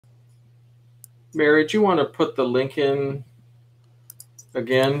Mary, do you want to put the link in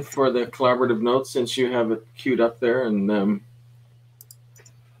again for the collaborative notes since you have it queued up there? And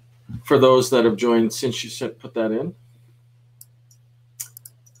for those that have joined since you put that in.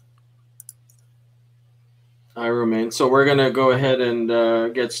 I remain. So we're going to go ahead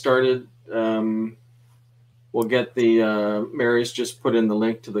and get started. We'll get the Mary's just put in the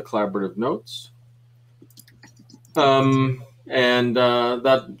link to the collaborative notes.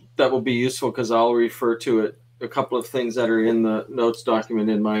 That will be useful because I'll refer to it, a couple of things that are in the notes document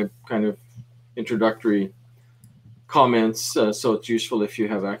in my kind of introductory comments. So it's useful if you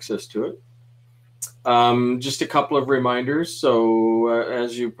have access to it. Just a couple of reminders. So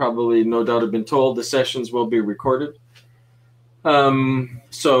as you probably no doubt have been told, the sessions will be recorded. Bear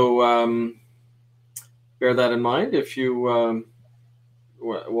that in mind if you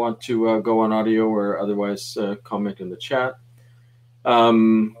want to go on audio or otherwise comment in the chat.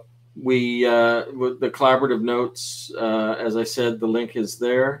 With the collaborative notes, as I said, the link is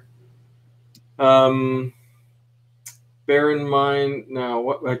there. Bear in mind now,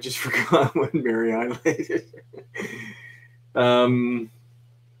 what I just forgot what Mary highlighted. The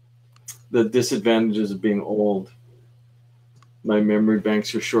disadvantages of being old. My memory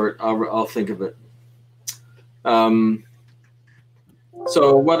banks are short. I'll think of it.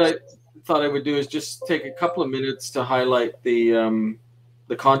 So what I thought I would do is just take a couple of minutes to highlight the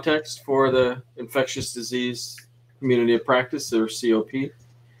context for the infectious disease community of practice, or CoP.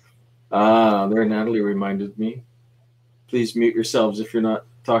 There, Natalie reminded me. Please mute yourselves if you're not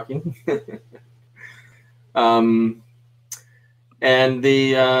talking. And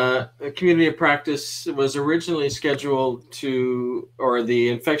the community of practice was originally scheduled to, or the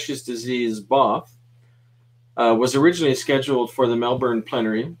infectious disease BOF was originally scheduled for the Melbourne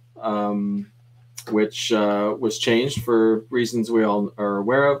plenary, which was changed for reasons we all are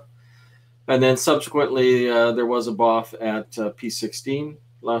aware of. And then subsequently, there was a BOF at P16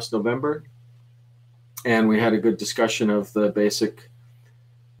 last November. And we had a good discussion of the basic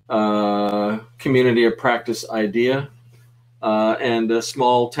community of practice idea. And a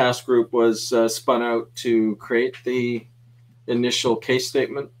small task group was spun out to create the initial case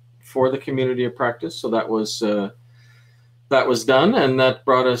statement for the community of practice. So that was done, and that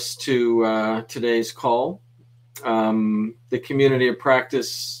brought us to today's call. The community of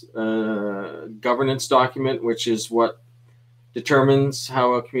practice governance document, which is what determines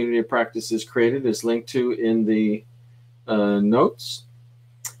how a community of practice is created, is linked to in the notes.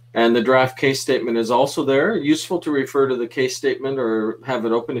 And the draft case statement is also there. Useful to refer to the case statement or have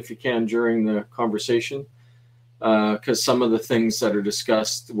it open if you can during the conversation, because some of the things that are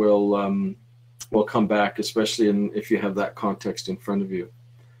discussed will come back, especially if you have that context in front of you.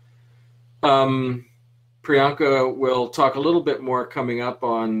 Priyanka will talk a little bit more coming up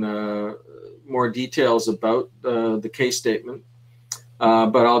on more details about the case statement,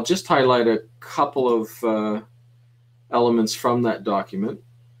 but I'll just highlight a couple of elements from that document.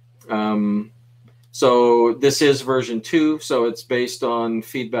 So this is version 2, so it's based on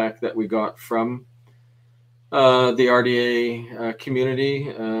feedback that we got from the RDA community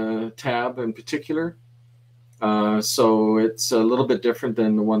tab in particular. So it's a little bit different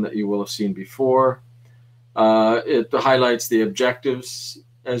than the one that you will have seen before. It highlights the objectives,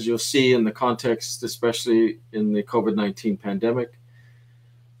 as you'll see in the context, especially in the COVID-19 pandemic,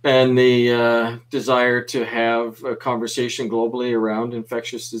 and the desire to have a conversation globally around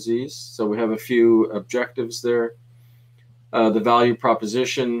infectious disease. So we have a few objectives there, the value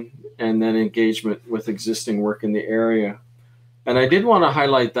proposition, and then engagement with existing work in the area. And I did want to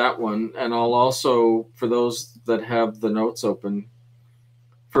highlight that one, and I'll also, for those that have the notes open,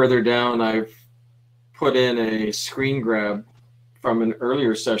 further down, I've put in a screen grab from an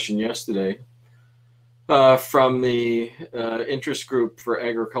earlier session yesterday from the interest group for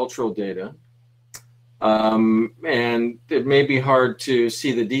agricultural data. And it may be hard to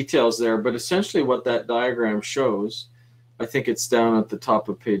see the details there, but essentially what that diagram shows, I think it's down at the top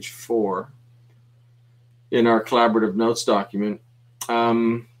of page 4 in our collaborative notes document.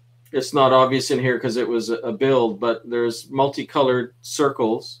 It's not obvious in here because it was a build, but there's multicolored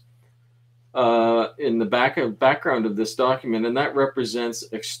circles in the background of this document, and that represents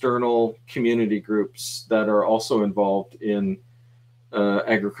external community groups that are also involved in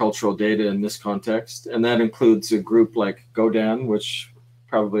agricultural data in this context. And that includes a group like GODAN, which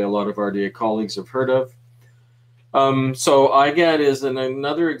probably a lot of RDA colleagues have heard of. So IGAD is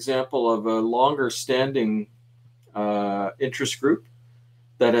another example of a longer standing interest group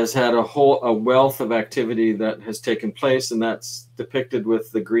that has had a wealth of activity that has taken place, and that's depicted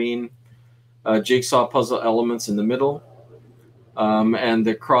with the green jigsaw puzzle elements in the middle, and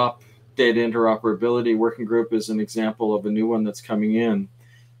the crop data interoperability working group is an example of a new one that's coming in.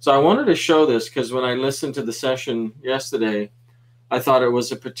 So I wanted to show this because when I listened to the session yesterday, I thought it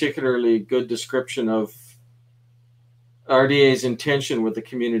was a particularly good description of RDA's intention with the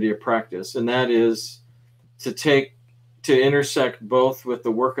community of practice, and that is to intersect both with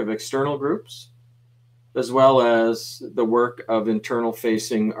the work of external groups as well as the work of internal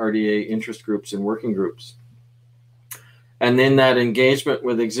facing RDA interest groups and working groups. And in that engagement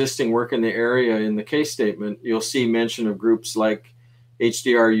with existing work in the area in the case statement, you'll see mention of groups like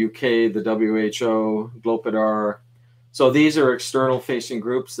HDR UK, the WHO, GLOPIDAR. So these are external facing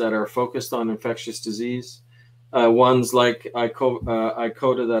groups that are focused on infectious disease. Ones like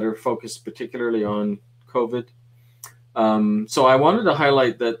ICOTA that are focused particularly on COVID. So I wanted to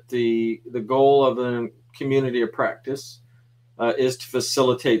highlight that the goal of the community of practice is to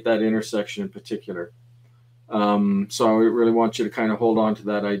facilitate that intersection in particular. So I really want you to kind of hold on to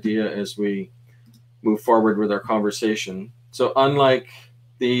that idea as we move forward with our conversation. So unlike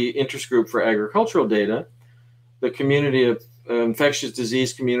the interest group for agricultural data, the community of infectious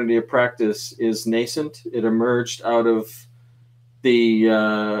disease community of practice is nascent. It emerged out of the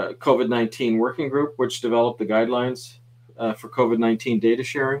COVID-19 working group, which developed the guidelines for COVID-19 data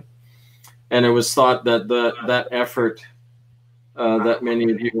sharing. And it was thought that that effort that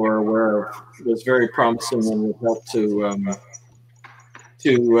many of you are aware of was very promising and would help to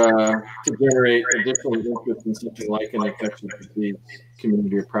generate additional interest in something like an infectious disease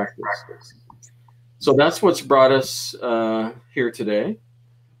community of practice. So that's what's brought us here today.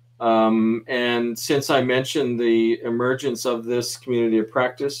 And since I mentioned the emergence of this community of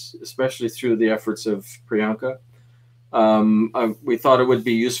practice, especially through the efforts of Priyanka, we thought it would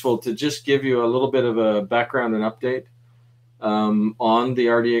be useful to just give you a little bit of a background and update on the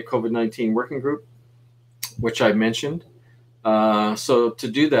RDA COVID-19 working group, which I mentioned. So to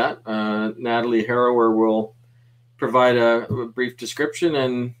do that, Natalie Harrower will provide a brief description,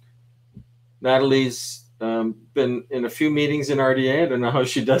 and Natalie's been in a few meetings in RDA. I don't know how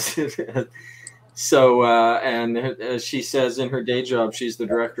she does it. So, and as she says in her day job, she's the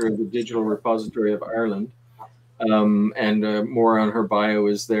director of the Digital Repository of Ireland. And more on her bio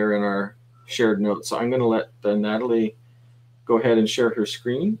is there in our shared notes. So I'm going to let Natalie go ahead and share her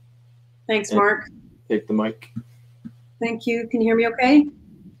screen. Thanks, Mark. Take the mic. Thank you. Can you hear me okay?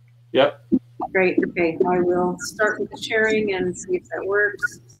 Yep. Great. Okay. I will start with the sharing and see if that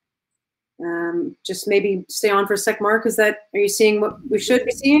works. Just maybe stay on for a sec, Mark. Are you seeing what we should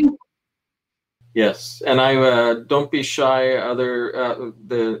be seeing? Yes. And I don't be shy.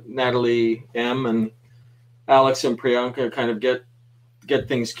 The Natalie M and Alex and Priyanka kind of get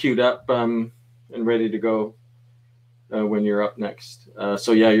things queued up and ready to go when you're up next.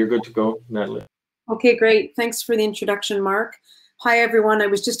 So yeah, you're good to go, Natalie. Okay, great. Thanks for the introduction, Mark. Hi, everyone. I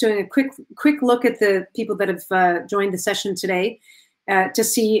was just doing a quick look at the people that have joined the session today to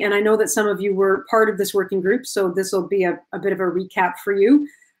see, and I know that some of you were part of this working group, so this will be a bit of a recap for you.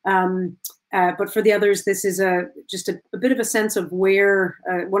 But for the others, this is just a bit of a sense of where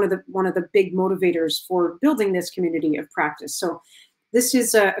one of the big motivators for building this community of practice. So this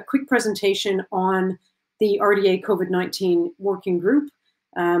is a quick presentation on the RDA COVID-19 working group,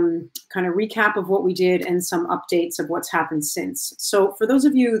 kind of recap of what we did and some updates of what's happened since. So for those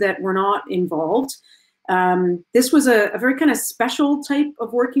of you that were not involved, this was a very kind of special type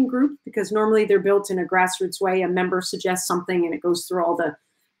of working group because normally they're built in a grassroots way. A member suggests something and it goes through all the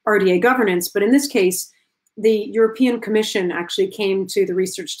RDA governance. But in this case, the European Commission actually came to the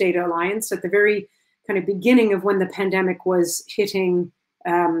Research Data Alliance at the very kind of beginning of when the pandemic was hitting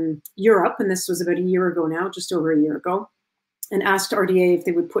Europe. And this was about a year ago now, just over a year ago, and asked RDA if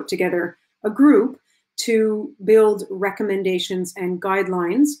they would put together a group to build recommendations and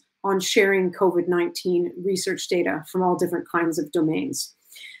guidelines on sharing COVID-19 research data from all different kinds of domains.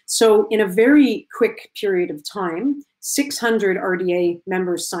 So in a very quick period of time, 600 RDA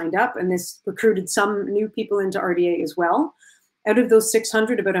members signed up, and this recruited some new people into RDA as well. Out of those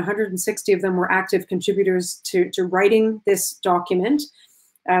 600, about 160 of them were active contributors to writing this document.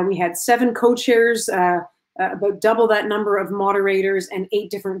 We had 7 co-chairs, about double that number of moderators, and 8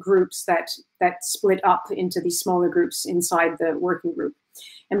 different groups that split up into these smaller groups inside the working group.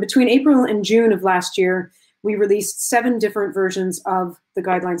 And between April and June of last year, we released 7 different versions of the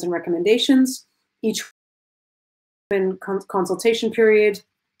guidelines and recommendations, each in consultation period,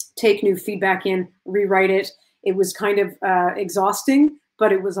 take new feedback in, rewrite it. It was kind of exhausting,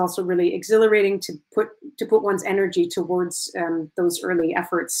 but it was also really exhilarating to put one's energy towards those early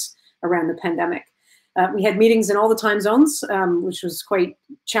efforts around the pandemic. We had meetings in all the time zones, which was quite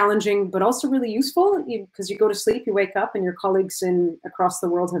challenging, but also really useful because you go to sleep, you wake up, and your colleagues across the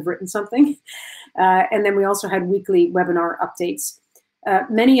world have written something. And then we also had weekly webinar updates.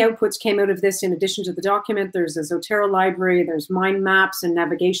 Many outputs came out of this in addition to the document. There's a Zotero library, there's mind maps and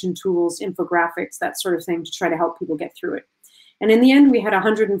navigation tools, infographics, that sort of thing to try to help people get through it. And in the end, we had a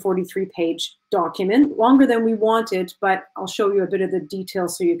 143-page document, longer than we wanted, but I'll show you a bit of the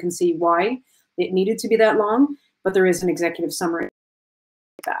details so you can see why it needed to be that long, but there is an executive summary of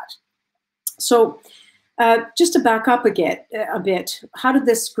that. So just to back up a bit, how did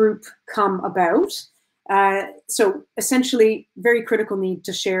this group come about? So essentially, very critical need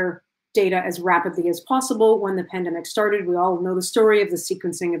to share data as rapidly as possible. When the pandemic started, we all know the story of the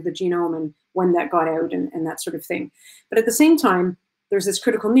sequencing of the genome and when that got out and that sort of thing. But at the same time, there's this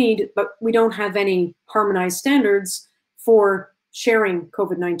critical need, but we don't have any harmonized standards for sharing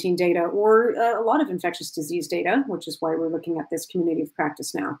COVID-19 data or a lot of infectious disease data, which is why we're looking at this community of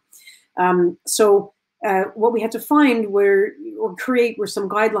practice now. What we had to find or create were some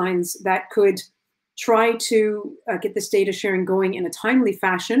guidelines that could try to get this data sharing going in a timely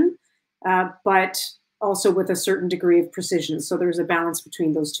fashion, but also with a certain degree of precision. So there's a balance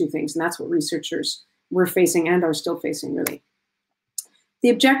between those two things, and that's what researchers were facing and are still facing, really.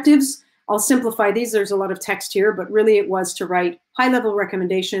 The objectives, I'll simplify these. There's a lot of text here, but really it was to write high-level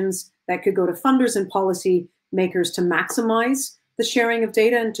recommendations that could go to funders and policy makers to maximize the sharing of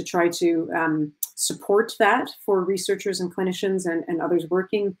data and to try to support that for researchers and clinicians and others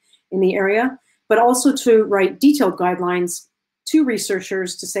working in the area, but also to write detailed guidelines to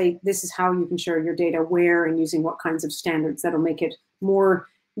researchers to say, this is how you can share your data, where, and using what kinds of standards that'll make it more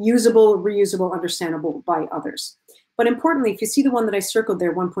usable, reusable, understandable by others. But importantly, if you see the one that I circled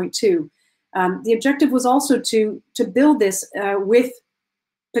there, 1.2, the objective was also to build this with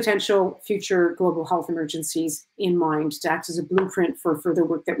potential future global health emergencies in mind, to act as a blueprint for further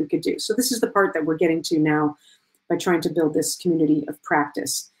work that we could do. So this is the part that we're getting to now by trying to build this community of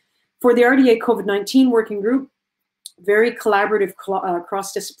practice. For the RDA COVID-19 working group, very collaborative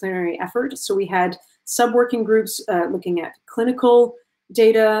cross-disciplinary effort. So we had sub-working groups looking at clinical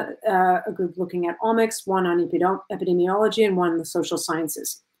data, a group looking at omics, one on epidemiology, and one on the social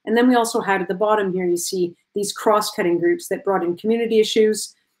sciences. And then we also had at the bottom here, you see these cross-cutting groups that brought in community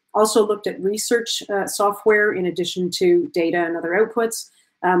issues, also looked at research software in addition to data and other outputs.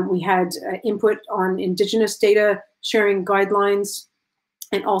 We had input on Indigenous data sharing guidelines,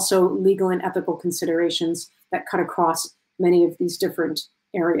 and also legal and ethical considerations that cut across many of these different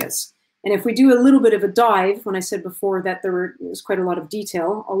areas. And if we do a little bit of a dive, when I said before that there was quite a lot of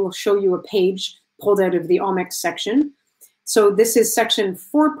detail, I will show you a page pulled out of the omics section. So this is section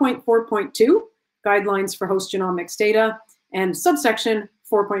 4.4.2, guidelines for host genomics data, and subsection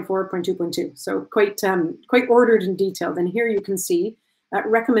 4.4.2.2. So quite ordered and detailed. And here you can see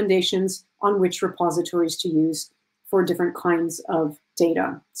recommendations on which repositories to use for different kinds of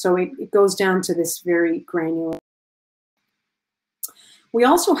data. So it goes down to this very granular. We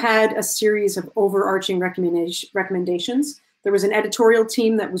also had a series of overarching recommendations. There was an editorial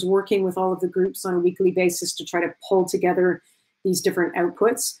team that was working with all of the groups on a weekly basis to try to pull together these different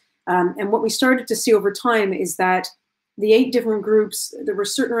outputs. And what we started to see over time is that the 8 different groups, there were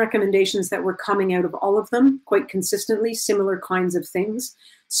certain recommendations that were coming out of all of them quite consistently, similar kinds of things.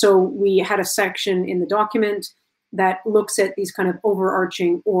 So we had a section in the document that looks at these kind of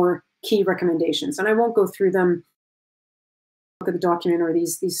overarching or key recommendations. And I won't go through them, look at the document or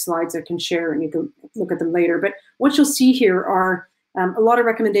these slides I can share and you can look at them later. But what you'll see here are a lot of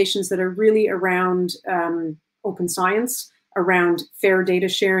recommendations that are really around open science, around fair data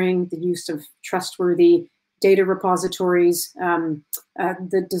sharing, the use of trustworthy data repositories,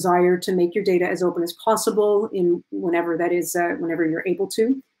 the desire to make your data as open as possible in whenever that is, whenever you're able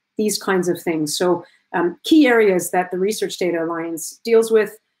to, these kinds of things. So key areas that the Research Data Alliance deals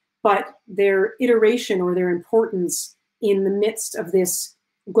with, but their iteration or their importance in the midst of this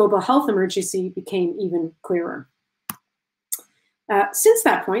global health emergency became even clearer. Since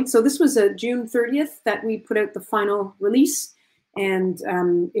that point, so this was June 30th that we put out the final release, and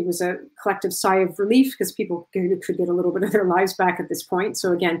it was a collective sigh of relief because people could get a little bit of their lives back at this point.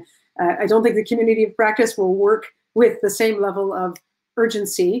 So again, I don't think the community of practice will work with the same level of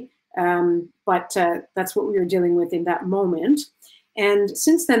urgency, but that's what we were dealing with in that moment. And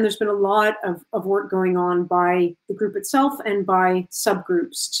since then, there's been a lot of work going on by the group itself and by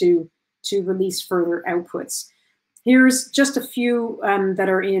subgroups to release further outputs. Here's just a few that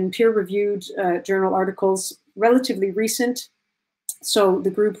are in peer-reviewed journal articles, relatively recent. So the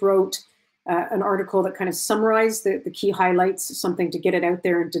group wrote an article that kind of summarized the key highlights, something to get it out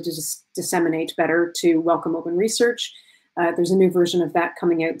there and to disseminate better to welcome open research. There's a new version of that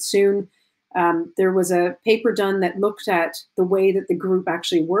coming out soon. There was a paper done that looked at the way that the group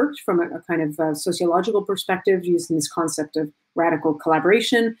actually worked from a kind of sociological perspective, using this concept of radical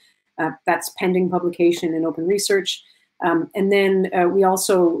collaboration. That's pending publication in open research. And then we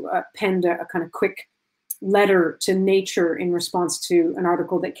also penned a kind of quick letter to Nature in response to an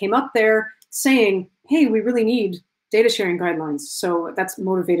article that came up there saying, hey, we really need data sharing guidelines. So that's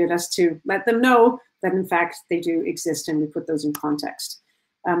motivated us to let them know that in fact they do exist, and we put those in context.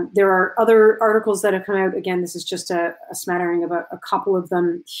 There are other articles that have come out. Again, this is just a smattering of a couple of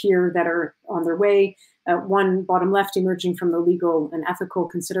them here that are on their way. One bottom left, emerging from the legal and ethical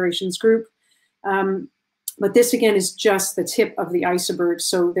considerations group. But this, again, is just the tip of the iceberg.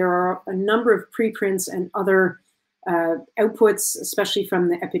 So there are a number of preprints and other outputs, especially from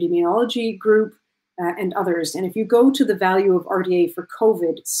the epidemiology group and others. And if you go to the value of RDA for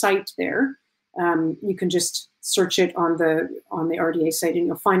COVID site there, you can just search it on the RDA site and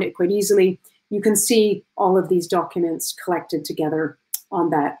you'll find it quite easily. You can see all of these documents collected together on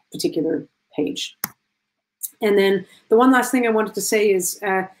that particular page. And then the one last thing I wanted to say is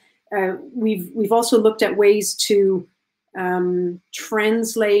we've also looked at ways to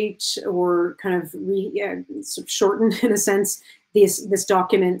translate or kind of sort of shorten, in a sense, this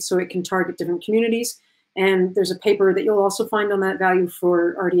document so it can target different communities. And there's a paper that you'll also find on that value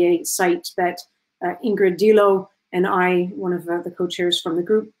for RDA site that Ingrid Dilo and I, one of the co-chairs from the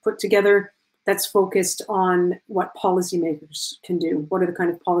group, put together, that's focused on what policymakers can do. What are the kind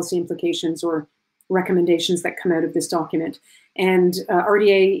of policy implications or recommendations that come out of this document? And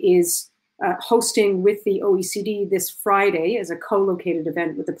RDA is hosting with the OECD this Friday as a co-located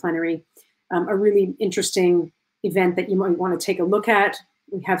event with the plenary, a really interesting event that you might want to take a look at.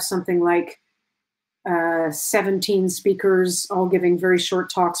 We have something like 17 speakers, all giving very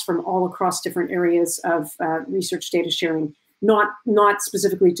short talks from all across different areas of research data sharing, not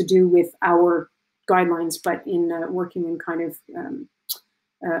specifically to do with our guidelines, but in working in kind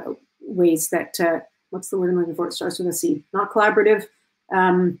of ways that, what's the word I'm looking for? It starts with a C, not collaborative.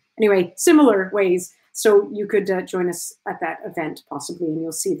 Anyway, similar ways. So you could join us at that event possibly, and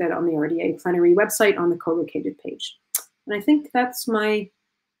you'll see that on the RDA plenary website on the co-located page. And I think that's my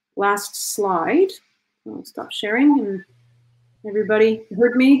last slide. I'll stop sharing. And everybody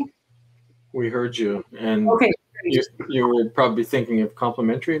heard me? We heard you. And okay, you were probably thinking of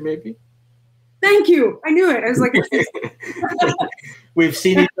complimentary, maybe? Thank you. I knew it. I was like, we've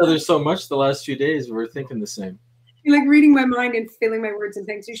seen each other so much the last few days. We're thinking the same. You're like reading my mind and filling my words and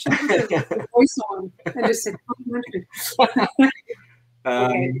things. You should put the voice on and just say complimentary.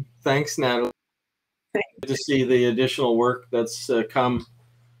 Okay. Thanks, Natalie. Thanks. Good to see the additional work that's come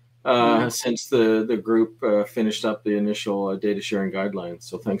since the group finished up the initial data sharing guidelines.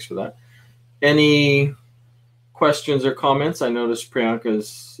 So thanks for that. Any questions or comments? I noticed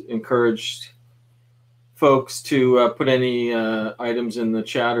Priyanka's encouraged folks to put any items in the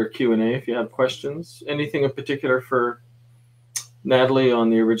chat or Q&A if you have questions. Anything in particular for Natalie on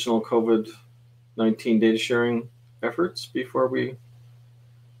the original COVID-19 data sharing efforts before we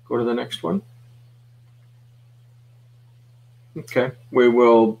go to the next one? Okay, we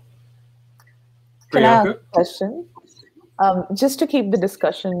will. Can I ask a question? Just to keep the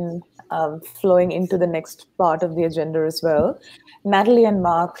discussion flowing into the next part of the agenda as well. Natalie and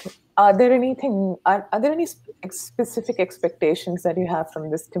Mark, are there any specific expectations that you have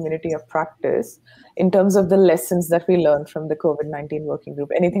from this community of practice in terms of the lessons that we learned from the COVID-19 working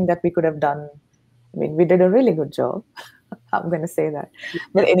group? Anything that we could have done? I mean, we did a really good job. I'm going to say that.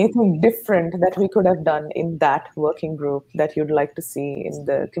 But anything different that we could have done in that working group that you'd like to see in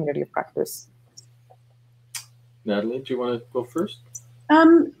the community of practice? Natalie, do you want to go first?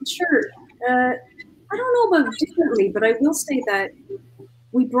 Sure. I don't know about differently, but I will say that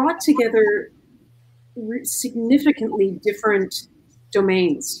we brought together significantly different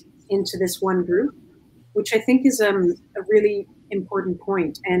domains into this one group, which I think is a really important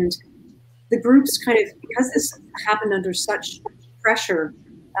point. And the groups kind of, because this happened under such pressure,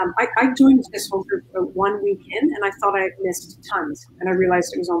 I joined this whole group 1 week in, and I thought I had missed tons. And I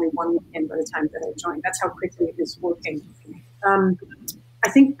realized it was only 1 week in by the time that I joined. That's how quickly it is working.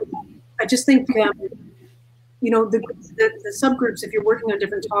 I just think, you know, the subgroups, if you're working on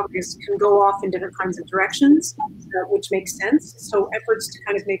different topics, can go off in different kinds of directions, which makes sense. So efforts to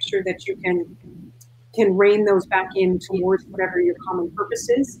kind of make sure that you can rein those back in towards whatever your common purpose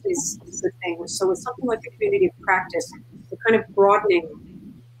is the thing. So with something like the community of practice, we're kind of broadening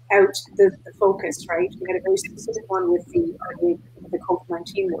out the focus, right? We had a very specific one with the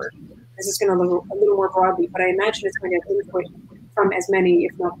COVID-19 work. this is going to look a little more broadly, but I imagine it's going to have input from as many,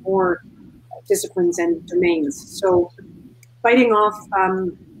 if not more, disciplines and domains. So biting off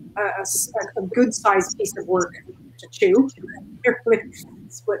a good-sized piece of work to chew,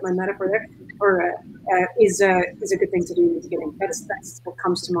 split my metaphor there, or is a good thing to do in the beginning. That's what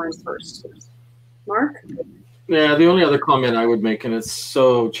comes to mind first. Mark? Yeah, the only other comment I would make, and it's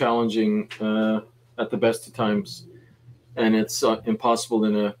so challenging at the best of times, and it's impossible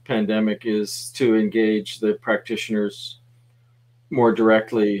in a pandemic, is to engage the practitioners more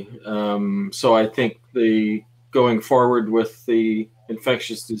directly. So I think going forward with the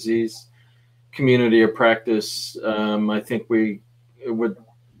infectious disease community of practice, I think it would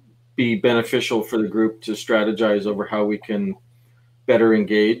be beneficial for the group to strategize over how we can better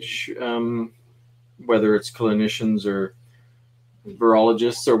engage, whether it's clinicians or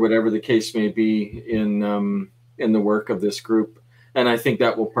virologists or whatever the case may be in the work of this group. And I think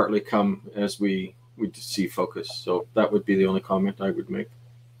that will partly come as we see focus. So that would be the only comment I would make.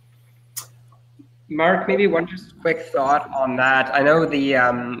 Mark, maybe one just quick thought on that. I know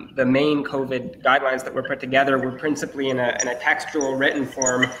the main COVID guidelines that were put together were principally in a textual written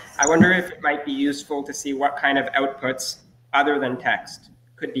form. I wonder if it might be useful to see what kind of outputs other than text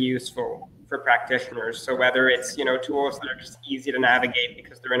could be useful for practitioners. So whether it's, tools that are just easy to navigate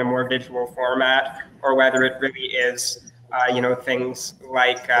because they're in a more visual format, or whether it really is things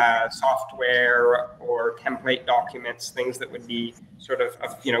like software or template documents, things that would be sort of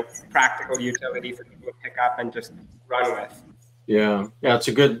practical utility for people to pick up and just run with. Yeah, it's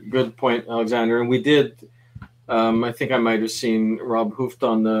a good point, Alexander. And we did, I think I might have seen Rob Hooft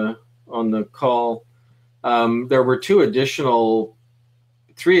on the call. There were three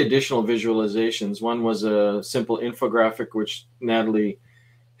additional visualizations. One was a simple infographic, which Natalie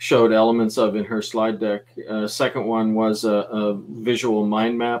showed elements of in her slide deck. Second one was a visual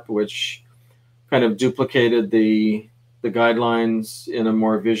mind map, which kind of duplicated the guidelines in a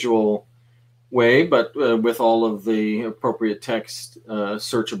more visual way, but with all of the appropriate text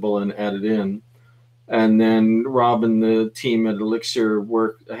searchable and added in. And then Rob and the team at Elixir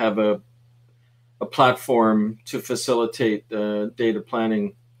have a platform to facilitate data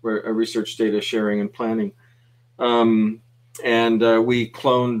planning, research data sharing and planning. And we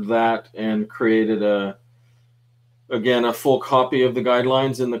cloned that and created a full copy of the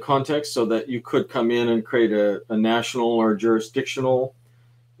guidelines in the context, so that you could come in and create a national or jurisdictional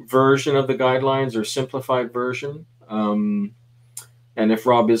version of the guidelines or simplified version. And if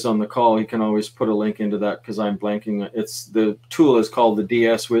Rob is on the call, he can always put a link into that, because I'm blanking. The tool is called the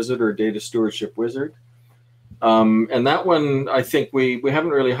DS Wizard, or Data Stewardship Wizard. And that one, I think we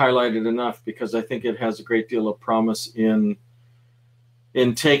haven't really highlighted enough, because I think it has a great deal of promise in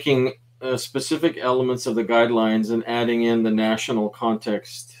taking specific elements of the guidelines and adding in the national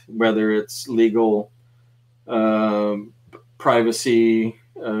context, whether it's legal, privacy,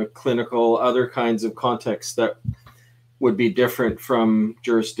 clinical, other kinds of contexts that would be different from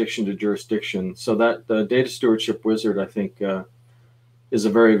jurisdiction to jurisdiction. So that the Data Stewardship Wizard, I think, is a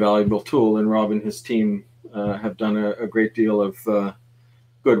very valuable tool, and Rob and his team have done a great deal of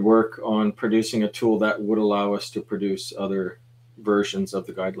good work on producing a tool that would allow us to produce other versions of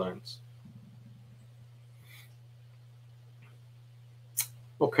the guidelines.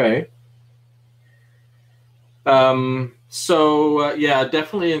 Okay. Yeah,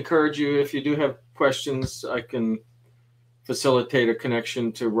 definitely encourage you, if you do have questions, I can facilitate a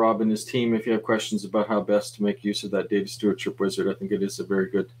connection to Rob and his team if you have questions about how best to make use of that Data Stewardship Wizard. I think it is a very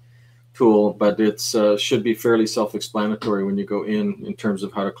good tool, but it's should be fairly self-explanatory when you go in terms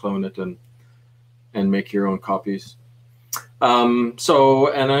of how to clone it and make your own copies. And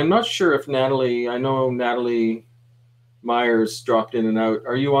I'm not sure if Natalie, I know Natalie Myers dropped in and out.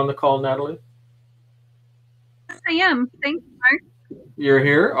 Are you on the call, Natalie? Yes, I am. Thanks, Mark. You're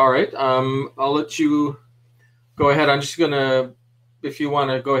here? All right. I'll let you go ahead. I'm just going to, if you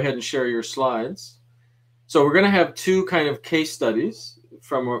want to go ahead and share your slides. So we're going to have two kind of case studies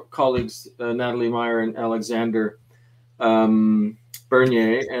from our colleagues, Natalie Meyer and Alexander Bernier.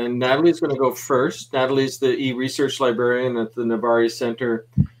 And Natalie's going to go first. Natalie's the e-research librarian at the Navarre Center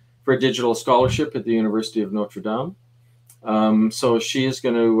for Digital Scholarship at the University of Notre Dame. So she is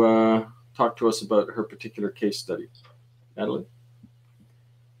going to talk to us about her particular case study. Natalie?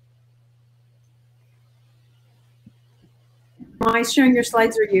 Am I sharing your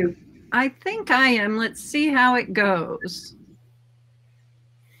slides or you? I think I am. Let's see how it goes.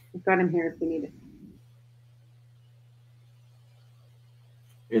 I've got him here if you need it.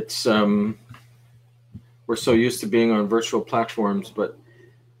 It's we're so used to being on virtual platforms, but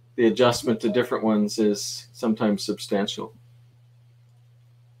the adjustment to different ones is sometimes substantial.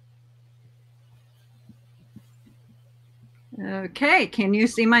 Okay, can you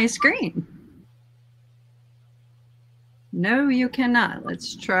see my screen? No, you cannot.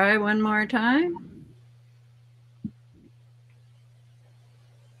 Let's try one more time.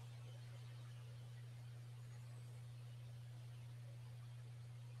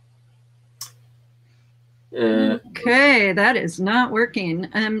 Okay, that is not working.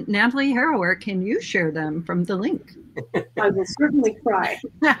 Natalie Harrower, can you share them from the link? I will certainly try.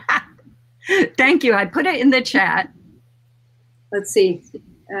 Thank you. I put it in the chat. Let's see.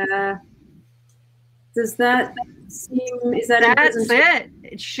 Does that seem, is that That's it.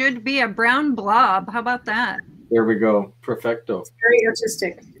 It should be a brown blob. How about that? There we go. Perfecto. It's very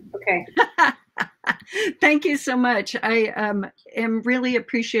artistic. Okay. Thank you so much. I am really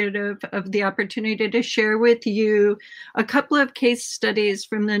appreciative of the opportunity to share with you a couple of case studies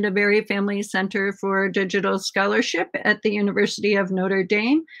from the DeBerry Family Center for Digital Scholarship at the University of Notre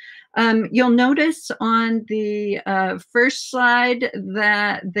Dame. You'll notice on the first slide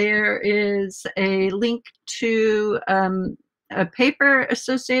that there is a link to a paper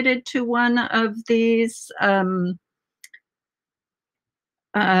associated to one of these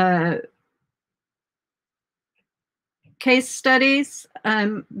case studies.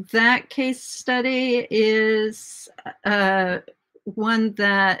 That case study is one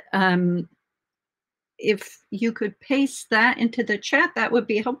that if you could paste that into the chat, that would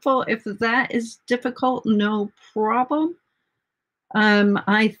be helpful. If that is difficult, no problem.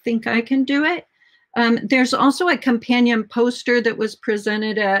 I think I can do it. There's also a companion poster that was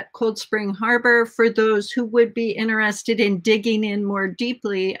presented at Cold Spring Harbor for those who would be interested in digging in more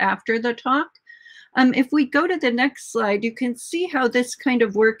deeply after the talk. If we go to the next slide, you can see how this kind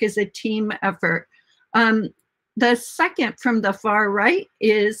of work is a team effort. The second from the far right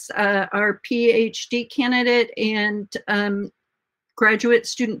is our PhD candidate and graduate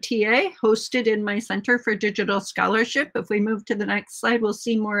student TA hosted in my Center for Digital Scholarship. If we move to the next slide, we'll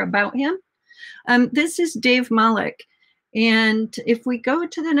see more about him. This is Dave Malik. And if we go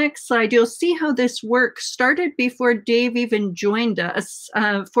to the next slide, you'll see how this work started before Dave even joined us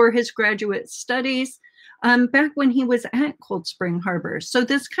for his graduate studies back when he was at Cold Spring Harbor. So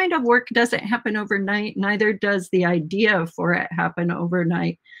this kind of work doesn't happen overnight, neither does the idea for it happen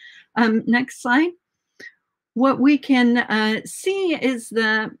overnight. Next slide. What we can see is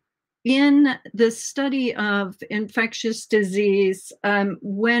that in the study of infectious disease,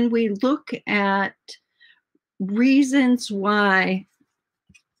 when we look at reasons why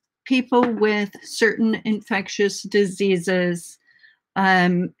people with certain infectious diseases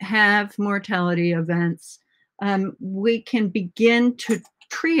have mortality events, we can begin to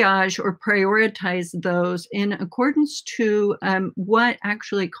triage or prioritize those in accordance to what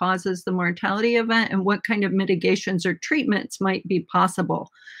actually causes the mortality event and what kind of mitigations or treatments might be possible.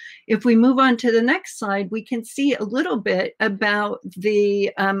 If we move on to the next slide, we can see a little bit about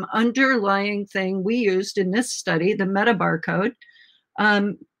the underlying thing we used in this study, the metabarcode,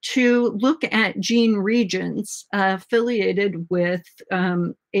 to look at gene regions affiliated with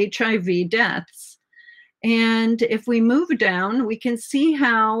HIV deaths. And if we move down, we can see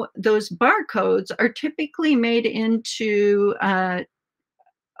how those barcodes are typically made into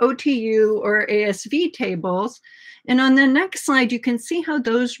OTU or ASV tables. And on the next slide, you can see how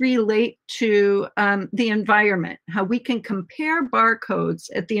those relate to the environment, how we can compare barcodes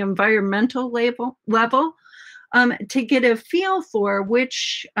at the environmental level to get a feel for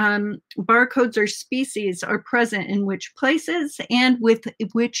which barcodes or species are present in which places and with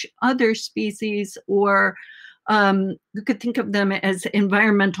which other species, or you could think of them as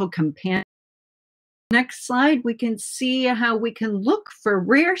environmental companions. Next slide, we can see how we can look for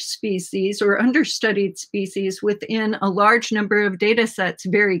rare species or understudied species within a large number of data sets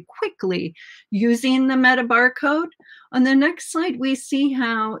very quickly using the metabarcode. On the next slide, we see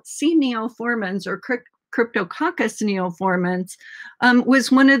how C. neoformans or Cryptococcus neoformans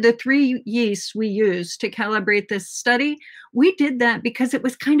was one of the 3 yeasts we used to calibrate this study. We did that because it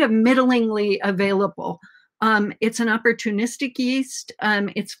was kind of middlingly available. It's an opportunistic yeast.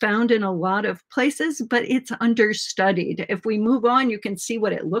 It's found in a lot of places, but it's understudied. If we move on, you can see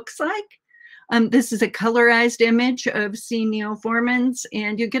what it looks like. This is a colorized image of C. neoformans,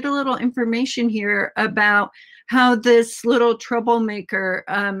 and you get a little information here about how this little troublemaker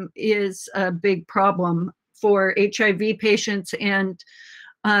is a big problem for HIV patients and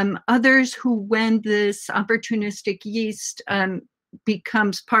others who, when this opportunistic yeast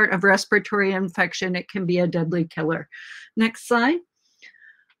becomes part of respiratory infection, it can be a deadly killer. Next slide.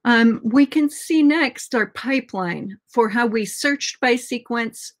 We can see next our pipeline for how we searched by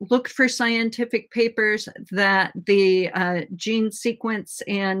sequence, looked for scientific papers that the gene sequence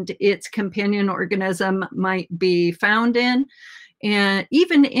and its companion organism might be found in. And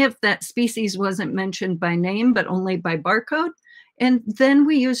even if that species wasn't mentioned by name, but only by barcode. And then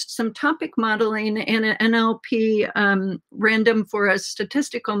we used some topic modeling and an NLP random forest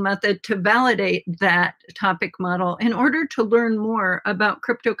statistical method to validate that topic model in order to learn more about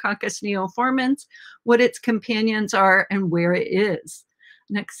Cryptococcus neoformans, what its companions are, and where it is.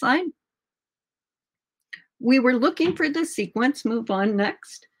 Next slide. We were looking for the sequence, move on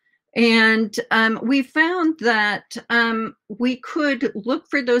next. And we found that we could look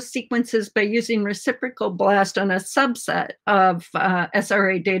for those sequences by using reciprocal blast on a subset of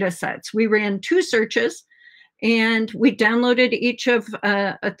SRA data sets. We ran 2 searches and we downloaded each of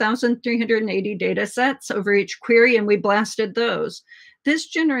 1,380 data sets over each query, and we blasted those. This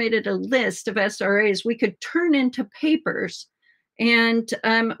generated a list of SRAs we could turn into papers. And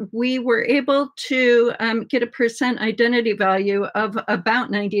we were able to get a percent identity value of about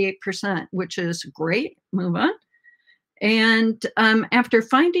 98%, which is great. Move on. And after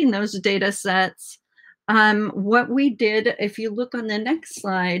finding those data sets, what we did, if you look on the next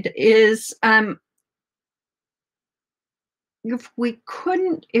slide, is if we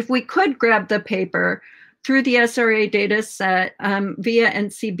could grab the paper through the SRA data set via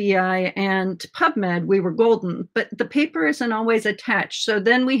NCBI and PubMed, we were golden, but the paper isn't always attached. So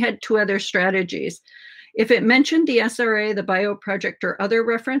then we had 2 other strategies. If it mentioned the SRA, the bioproject, or other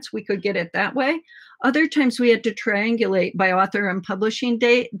reference, we could get it that way. Other times we had to triangulate by author and publishing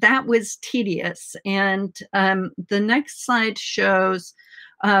date. That was tedious. And the next slide shows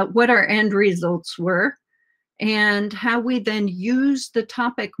what our end results were and how we then used the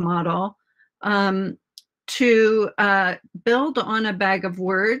topic model to build on a bag of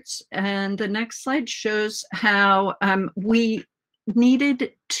words. And the next slide shows how we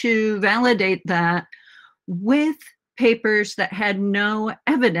needed to validate that with papers that had no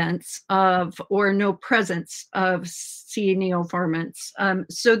evidence of or no presence of C. neoformans,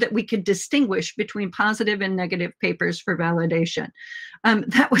 so that we could distinguish between positive and negative papers for validation.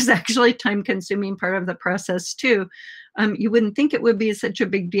 That was actually a time-consuming part of the process too. You wouldn't think it would be such a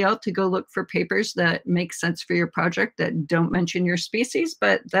big deal to go look for papers that make sense for your project that don't mention your species,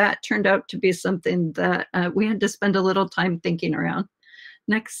 but that turned out to be something that we had to spend a little time thinking around.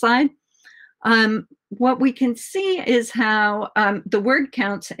 Next slide. What we can see is how the word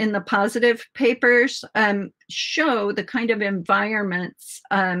counts in the positive papers show the kind of environments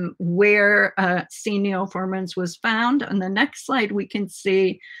where C. neoformans was found. On the next slide, we can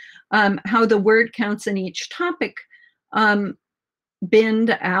see how the word counts in each topic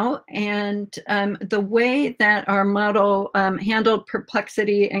binned out, and the way that our model handled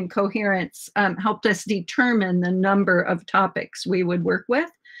perplexity and coherence helped us determine the number of topics we would work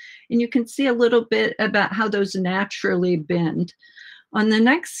with. And you can see a little bit about how those naturally binned. On the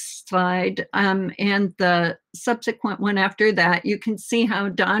next slide, and the subsequent one after that, you can see how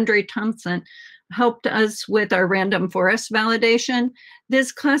DeAndre Thompson helped us with our random forest validation.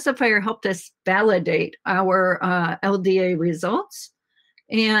 This classifier helped us validate our LDA results.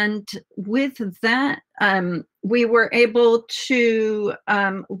 And with that, we were able to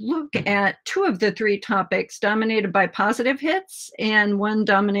look at 2 of the 3 topics dominated by positive hits and 1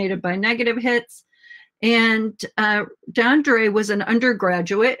 dominated by negative hits. And DeAndre was an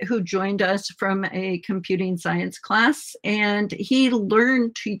undergraduate who joined us from a computing science class, and he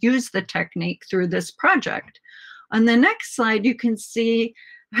learned to use the technique through this project. On the next slide, you can see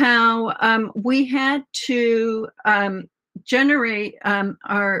how we had to generate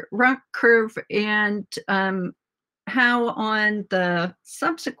our RUNC curve, and how on the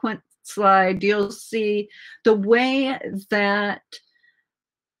subsequent slide, you'll see the way that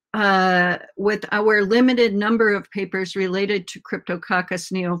with our limited number of papers related to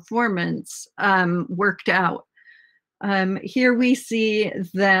Cryptococcus neoformans worked out. Here we see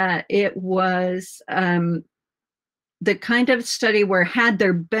that it was the kind of study where, had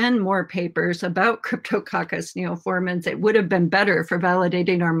there been more papers about Cryptococcus neoformans, it would have been better for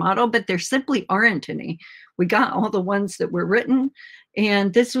validating our model, but there simply aren't any. We got all the ones that were written,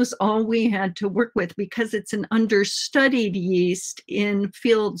 and this was all we had to work with because it's an understudied yeast in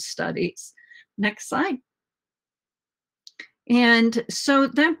field studies. Next slide. And so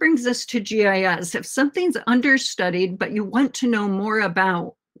that brings us to GIS. If something's understudied, but you want to know more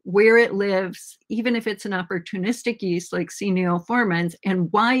about where it lives, even if it's an opportunistic yeast like C. neoformans, and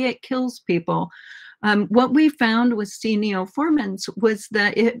why it kills people, What we found with C. neoformans was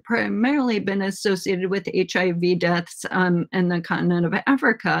that it had primarily been associated with HIV deaths in the continent of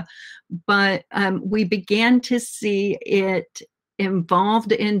Africa, but we began to see it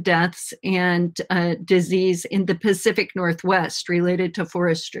involved in deaths and disease in the Pacific Northwest related to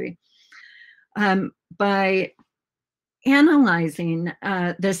forestry. By analyzing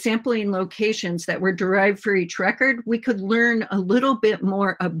the sampling locations that were derived for each record, we could learn a little bit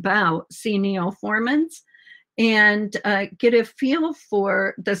more about C. neoformans and get a feel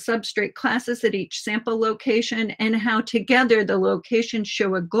for the substrate classes at each sample location and how together the locations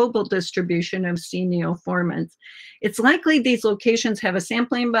show a global distribution of C. neoformans. It's likely these locations have a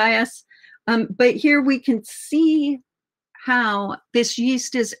sampling bias, but here we can see how this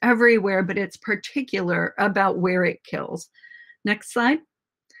yeast is everywhere, but it's particular about where it kills. Next slide.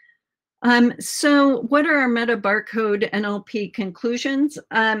 So what are our metabarcode NLP conclusions?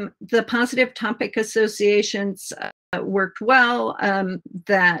 The positive topic associations worked well.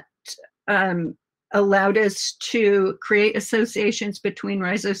 That allowed us to create associations between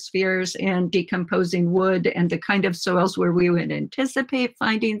rhizospheres and decomposing wood and the kind of soils where we would anticipate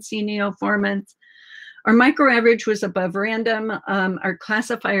finding C. neoformans. Our micro average was above random. Our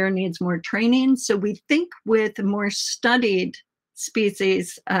classifier needs more training. So we think with more studied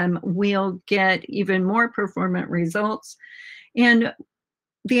species, we'll get even more performant results. And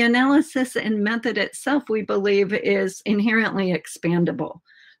the analysis and method itself, we believe, is inherently expandable.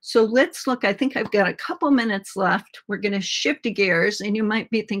 So let's look. I think I've got a couple minutes left. We're going to shift gears, and you might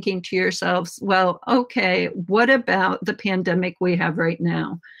be thinking to yourselves, well, okay, what about the pandemic we have right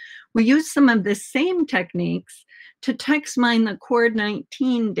now? We use some of the same techniques to text mine the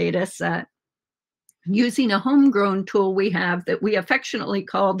COVID-19 data set using a homegrown tool we have that we affectionately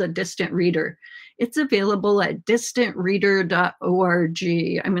call the Distant Reader. It's available at distantreader.org.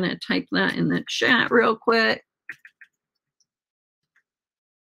 I'm going to type that in the chat real quick.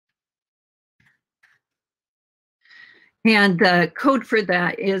 And the code for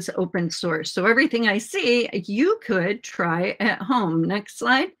that is open source. So everything I see, you could try at home. Next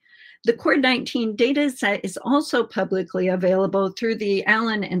slide. The COVID-19 data set is also publicly available through the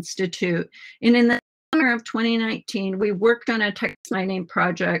Allen Institute. And in the summer of 2019, we worked on a text mining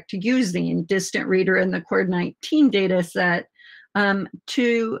project using Distant Reader and the COVID-19 data set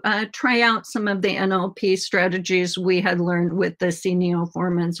to try out some of the NLP strategies we had learned with the C.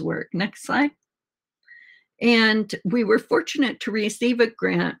 neoformans work. Next slide. And we were fortunate to receive a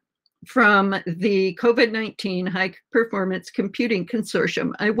grant from the COVID-19 High Performance Computing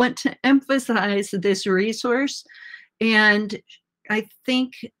Consortium. I want to emphasize this resource, and I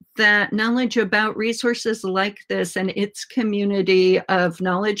think that knowledge about resources like this and its community of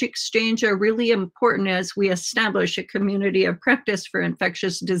knowledge exchange are really important as we establish a community of practice for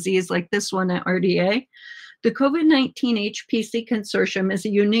infectious disease like this one at RDA. The COVID-19 HPC Consortium is a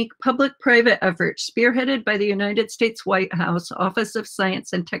unique public-private effort spearheaded by the United States White House Office of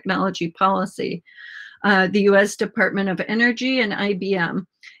Science and Technology Policy, the U.S. Department of Energy, and IBM.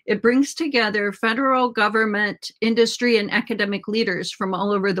 It brings together federal government, industry, and academic leaders from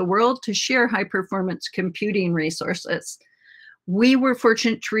all over the world to share high-performance computing resources. We were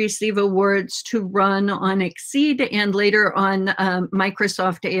fortunate to receive awards to run on Exceed and later on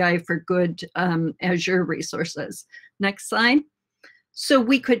Microsoft AI for Good Azure resources. Next slide. So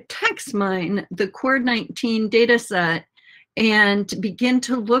we could text mine the COVID-19 data set and begin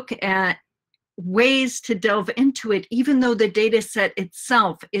to look at ways to delve into it, even though the data set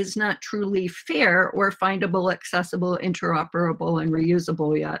itself is not truly fair or findable, accessible, interoperable, and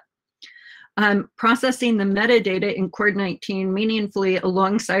reusable yet. Processing the metadata in COVID-19 meaningfully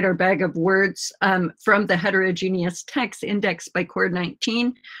alongside our bag of words from the heterogeneous text indexed by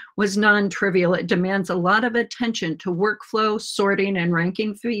COVID-19 was non-trivial. It demands a lot of attention to workflow, sorting, and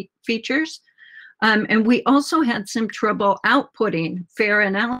ranking features. And we also had some trouble outputting fair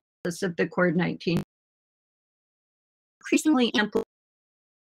analysis of the COVID-19. Increasingly amplified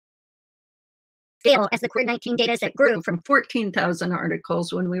scale as the COVID-19 data set grew from 14,000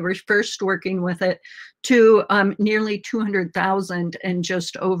 articles when we were first working with it to nearly 200,000 and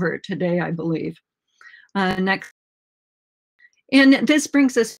just over today, I believe. Next. And this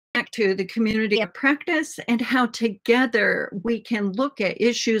brings us back to the community of practice and how together we can look at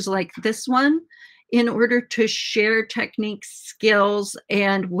issues like this one in order to share techniques, skills,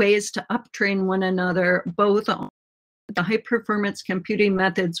 and ways to uptrain one another, both on the high performance computing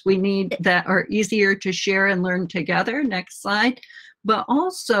methods we need that are easier to share and learn together. Next slide. But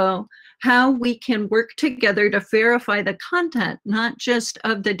also how we can work together to verify the content, not just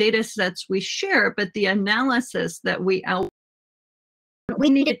of the data sets we share, but the analysis that we We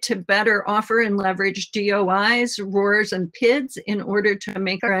needed to better offer and leverage DOIs, RORs, and PIDs in order to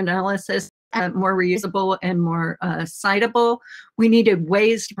make our analysis more reusable and more citable. We needed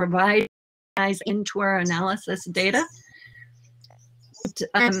ways to provide guys into our analysis data.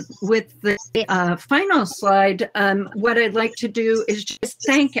 With the final slide, what I'd like to do is just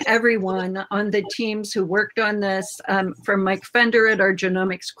thank everyone on the teams who worked on this, from Mike Fender at our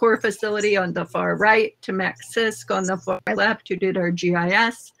Genomics Core facility on the far right, to Max Sisk on the far left, who did our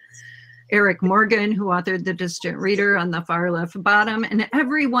GIS, Eric Morgan, who authored the Distant Reader on the far left bottom, and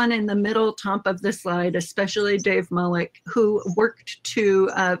everyone in the middle top of the slide, especially Dave Mullick, who worked to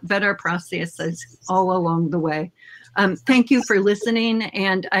vet our processes all along the way. Thank you for listening,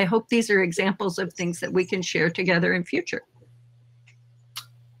 and I hope these are examples of things that we can share together in future.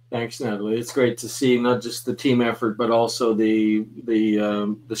 Thanks, Natalie. It's great to see not just the team effort, but also the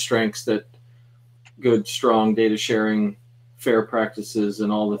strengths that good, strong data sharing, fair practices,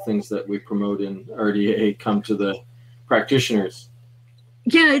 and all the things that we promote in RDA come to the practitioners.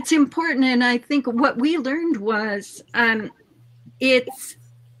 Yeah, it's important, and I think what we learned was it's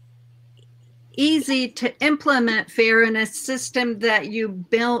easy to implement FAIR in a system that you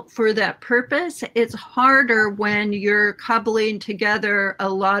built for that purpose. It's harder when you're cobbling together a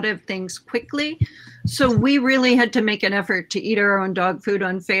lot of things quickly. So we really had to make an effort to eat our own dog food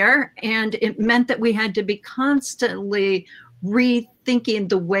on FAIR, and it meant that we had to be constantly rethinking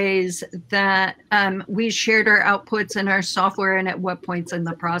the ways that we shared our outputs and our software and at what points in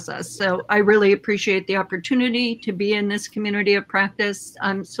the process. So I really appreciate the opportunity to be in this community of practice,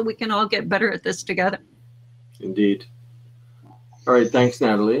 so we can all get better at this together. Indeed. All right, thanks,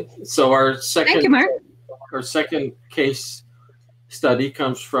 Natalie. So our second, thank you, Mark. Our second case study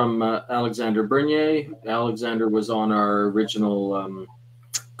comes from Alexander Bernier. Alexander was on our original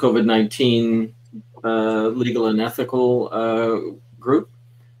COVID-19 legal and ethical group,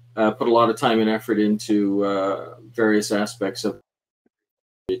 put a lot of time and effort into various aspects of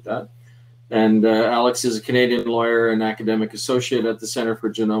that. And Alex is a Canadian lawyer and academic associate at the Center for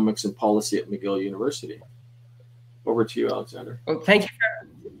Genomics and Policy at McGill University. Over to you, Alexander. Well, thank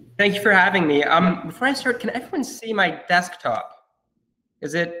you for having me. Before I start, can everyone see my desktop?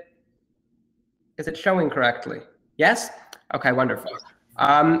 Is it showing correctly? Yes? Okay, wonderful.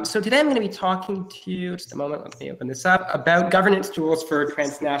 So today I'm going to be talking to you, just a moment, let me open this up, about governance tools for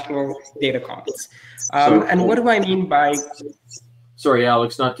transnational data commons. And what do I mean by... Sorry,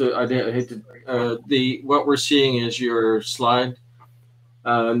 Alex, not to, I hate to, what we're seeing is your slide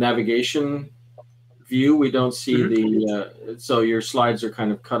navigation view. We don't see the, so your slides are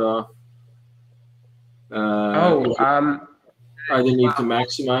kind of cut off. Either need to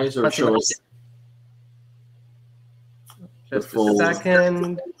maximize or show us. Just a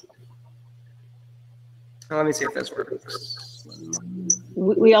second. Let me see if this works.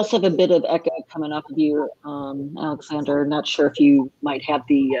 We also have a bit of echo coming off of you, Alexander. Not sure if you might have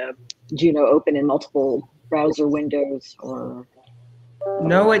the Juno open in multiple browser windows or...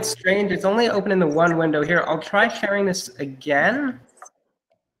 No, it's strange. It's only open in the one window here. I'll try sharing this again.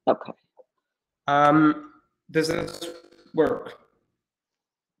 Okay. Does this work?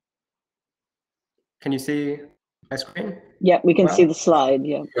 Can you see my screen? Yeah, we can see the slide.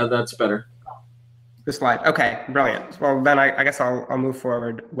 Yeah. Yeah, that's better. The slide. Okay, brilliant. Well, then I guess I'll move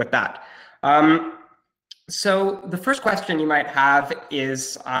forward with that. So the first question you might have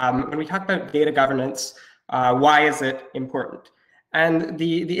is, when we talk about data governance, why is it important? And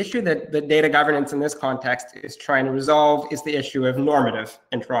the issue that the data governance in this context is trying to resolve is the issue of normative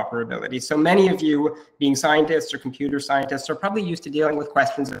interoperability. So many of you, being scientists or computer scientists, are probably used to dealing with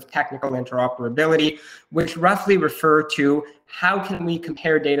questions of technical interoperability, which roughly refer to how can we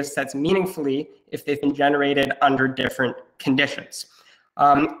compare data sets meaningfully if they've been generated under different conditions.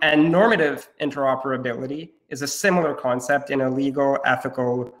 And normative interoperability is a similar concept in a legal,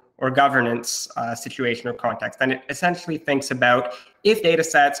 ethical, or governance situation or context. And it essentially thinks about if data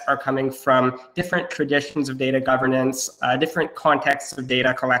sets are coming from different traditions of data governance, different contexts of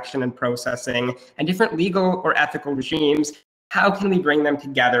data collection and processing, and different legal or ethical regimes, how can we bring them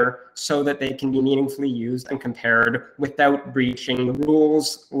together so that they can be meaningfully used and compared without breaching the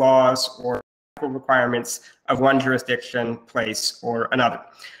rules, laws, or requirements of one jurisdiction, place, or another?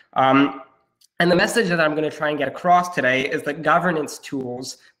 And the message that I'm going to try and get across today is that governance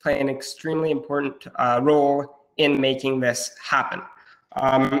tools play an extremely important role in making this happen.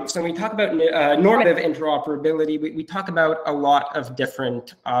 So when we talk about normative interoperability, we talk about a lot of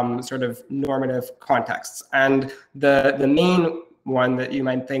different sort of normative contexts. And the main one that you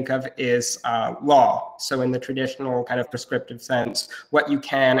might think of is law. So in the traditional kind of prescriptive sense, what you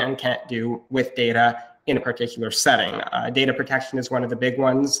can and can't do with data in a particular setting. Data protection is one of the big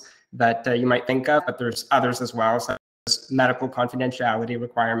ones that you might think of, but there's others as well, such as medical confidentiality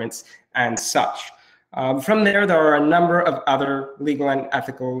requirements and such. From there are a number of other legal and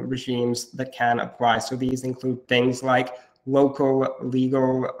ethical regimes that can apply. So these include things like local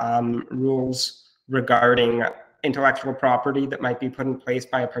legal rules regarding intellectual property that might be put in place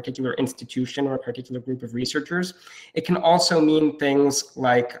by a particular institution or a particular group of researchers. It can also mean things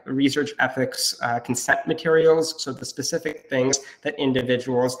like research ethics consent materials, so the specific things that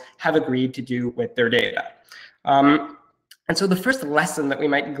individuals have agreed to do with their data. And so the first lesson that we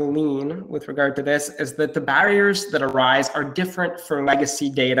might glean with regard to this is that the barriers that arise are different for legacy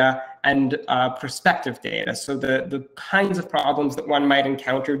data and prospective data. So the kinds of problems that one might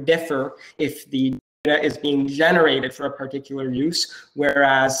encounter differ if the data is being generated for a particular use,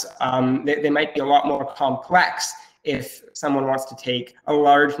 whereas they might be a lot more complex if someone wants to take a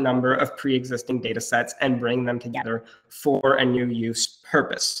large number of pre-existing data sets and bring them together for a new use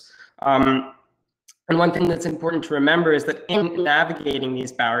purpose. And one thing that's important to remember is that in navigating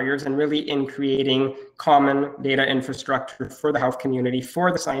these barriers and really in creating common data infrastructure for the health community,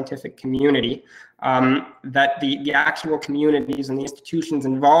 for the scientific community, that the actual communities and the institutions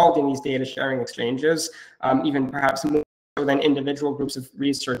involved in these data sharing exchanges, even perhaps more so than individual groups of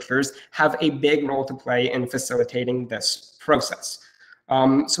researchers, have a big role to play in facilitating this process.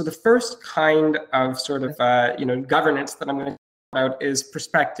 So the first kind of sort of governance that I'm going to talk about is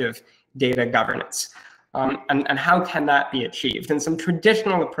prospective data governance. And how can that be achieved? And some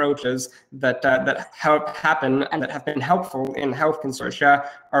traditional approaches that happen and that have been helpful in health consortia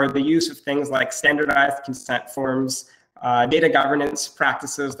are the use of things like standardized consent forms, data governance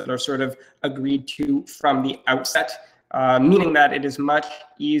practices that are sort of agreed to from the outset, meaning that it is much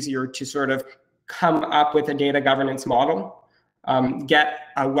easier to sort of come up with a data governance model, get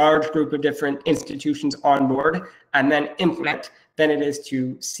a large group of different institutions on board, and then implement than it is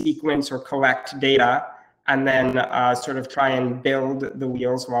to sequence or collect data and then sort of try and build the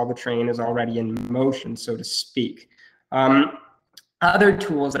wheels while the train is already in motion, so to speak. Other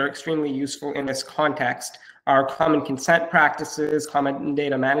tools that are extremely useful in this context are common consent practices, common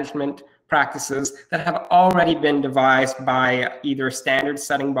data management practices that have already been devised by either standard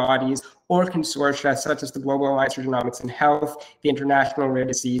setting bodies or consortia such as the Global Alliance for Genomics and Health, the International Rare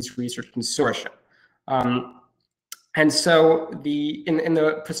Disease Research Consortium. And so in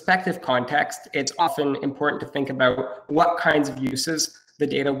the prospective context, it's often important to think about what kinds of uses the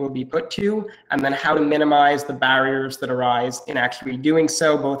data will be put to, and then how to minimize the barriers that arise in actually doing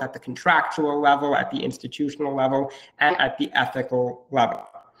so, both at the contractual level, at the institutional level, and at the ethical level.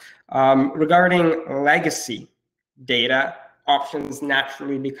 Regarding legacy data, options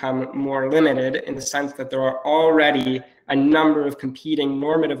naturally become more limited in the sense that there are already a number of competing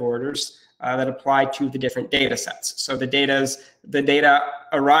normative orders that apply to the different data sets. So the data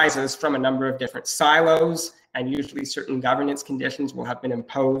arises from a number of different silos, and usually certain governance conditions will have been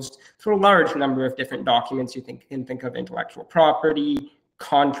imposed through a large number of different documents. You can think of intellectual property,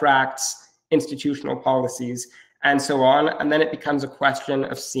 contracts, institutional policies, and so on. And then it becomes a question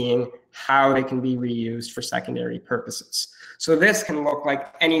of seeing how they can be reused for secondary purposes. So this can look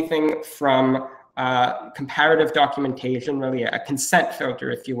like anything from comparative documentation, really a consent filter,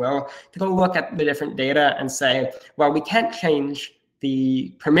 if you will, to go look at the different data and say, well, we can't change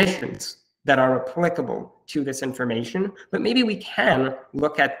the permissions that are applicable to this information, but maybe we can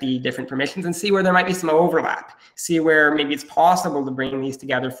look at the different permissions and see where there might be some overlap, see where maybe it's possible to bring these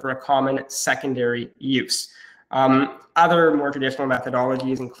together for a common secondary use. Other more traditional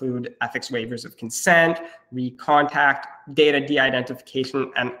methodologies include ethics waivers of consent, recontact, data de-identification,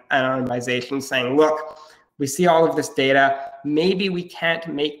 and anonymization, saying, look, we see all of this data. Maybe we can't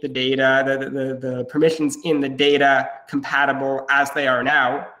make the data, the permissions in the data compatible as they are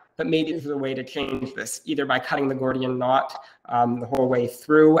now, but maybe there's a way to change this, either by cutting the Gordian knot the whole way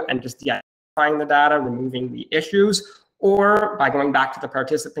through and just de-identifying the data, removing the issues, or by going back to the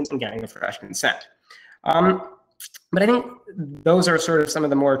participants and getting a fresh consent. But I think those are sort of some of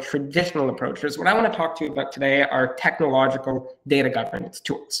the more traditional approaches. What I want to talk to you about today are technological data governance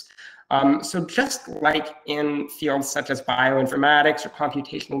tools. So just like in fields such as bioinformatics or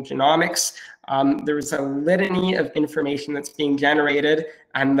computational genomics, there's a litany of information that's being generated,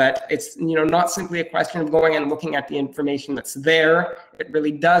 and that it's not simply a question of going and looking at the information that's there. It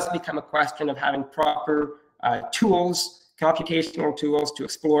really does become a question of having proper tools, computational tools to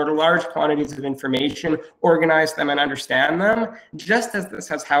explore large quantities of information, organize them and understand them, just as this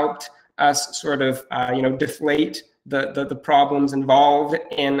has helped us sort of deflate the problems involved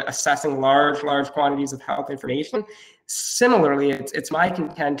in assessing large quantities of health information. Similarly, it's my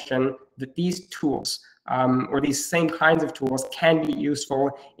contention that these tools or these same kinds of tools can be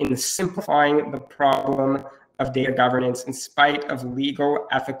useful in simplifying the problem of data governance in spite of legal,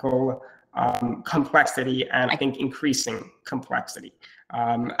 ethical complexity, and I think increasing complexity.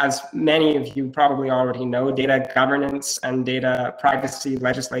 As many of you probably already know, data governance and data privacy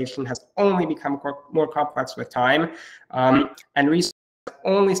legislation has only become more complex with time, and research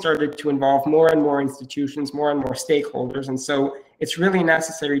only started to involve more and more institutions, more and more stakeholders, and so it's really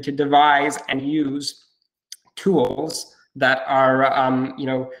necessary to devise and use tools that are,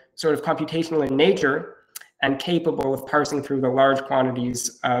 sort of computational in nature and capable of parsing through the large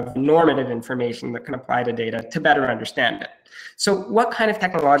quantities of normative information that can apply to data to better understand it. So what kind of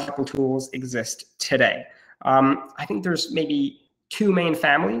technological tools exist today? I think there's maybe two main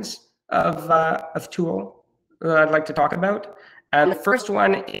families of tool that I'd like to talk about. And the first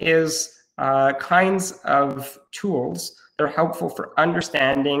one is kinds of tools that are helpful for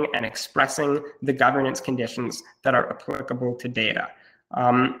understanding and expressing the governance conditions that are applicable to data.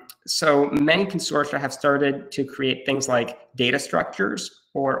 So many consortia have started to create things like data structures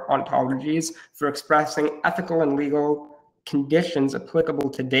or ontologies for expressing ethical and legal conditions applicable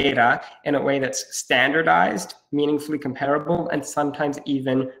to data in a way that's standardized, meaningfully comparable, and sometimes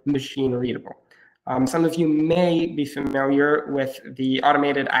even machine readable. Some of you may be familiar with the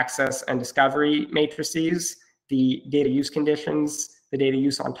automated access and discovery matrices, the data use conditions, the data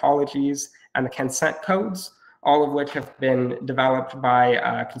use ontologies, and the consent codes, all of which have been developed by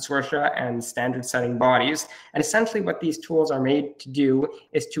consortia and standard setting bodies. And essentially what these tools are made to do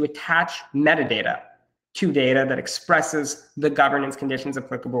is to attach metadata to data that expresses the governance conditions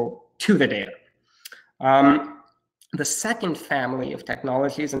applicable to the data. The second family of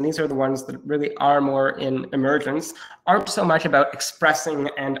technologies, and these are the ones that really are more in emergence, aren't so much about expressing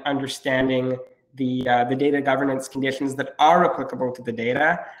and understanding the data governance conditions that are applicable to the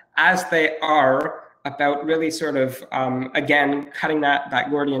data, as they are about really sort of, again, cutting that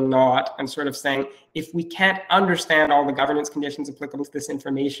Gordian knot and sort of saying, if we can't understand all the governance conditions applicable to this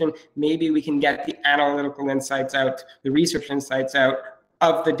information, maybe we can get the analytical insights out, the research insights out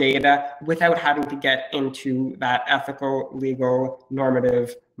of the data without having to get into that ethical, legal,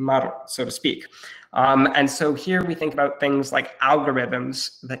 normative muddle, so to speak. And so here we think about things like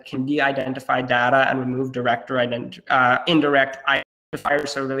algorithms that can de-identify data and remove direct or indirect identifiers,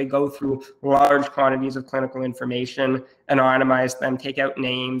 so really go through large quantities of clinical information, anonymize them, take out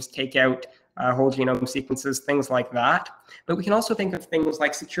names, take out whole genome sequences, things like that. But we can also think of things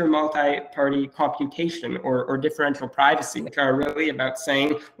like secure multi-party computation or differential privacy, which are really about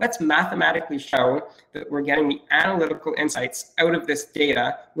saying, let's mathematically show that we're getting the analytical insights out of this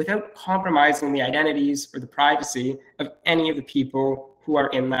data without compromising the identities or the privacy of any of the people who are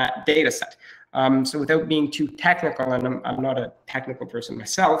in that data set. So without being too technical, and I'm not a technical person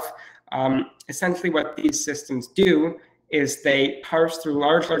myself, essentially what these systems do is they parse through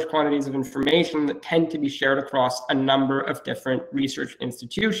large quantities of information that tend to be shared across a number of different research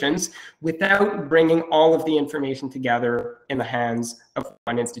institutions without bringing all of the information together in the hands of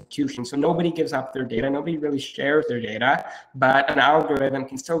one institution. So nobody gives up their data, nobody really shares their data, but an algorithm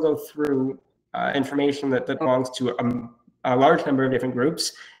can still go through information that belongs to a large number of different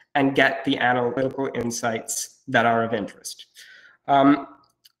groups and get the analytical insights that are of interest.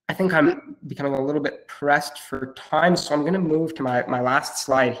 I think I'm becoming a little bit pressed for time, so I'm going to move to my last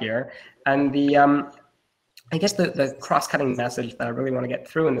slide here. And I guess the cross-cutting message that I really want to get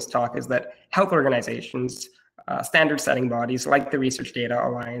through in this talk is that health organizations, standard setting bodies like the Research Data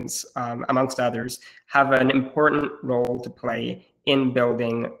Alliance, amongst others, have an important role to play in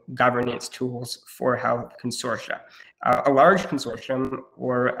building governance tools for health consortia. A large consortium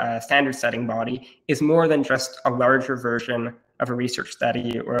or a standard setting body is more than just a larger version of a research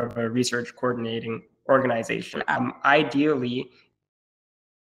study or of a research coordinating organization. Ideally,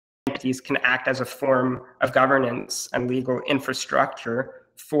 entities can act as a form of governance and legal infrastructure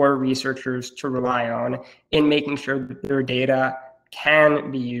for researchers to rely on in making sure that their data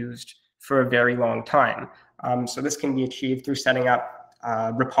can be used for a very long time. So this can be achieved through setting up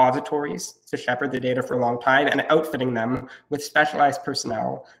repositories to shepherd the data for a long time and outfitting them with specialized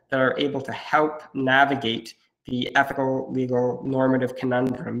personnel that are able to help navigate the ethical, legal, normative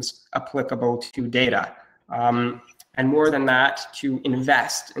conundrums applicable to data. And more than that, to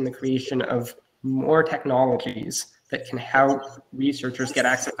invest in the creation of more technologies that can help researchers get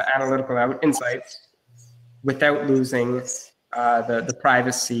access to analytical insights without losing the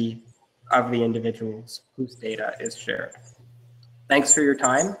privacy of the individuals whose data is shared. Thanks for your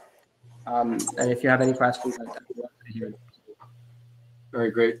time. And if you have any questions, I'd love to hear them. Very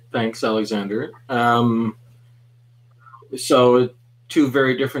great. Thanks, Alexander. So two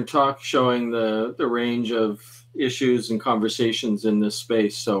very different talks showing the range of issues and conversations in this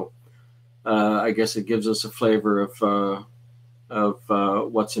space. So I guess it gives us a flavor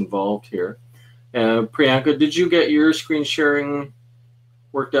of what's involved here. Priyanka, did you get your screen sharing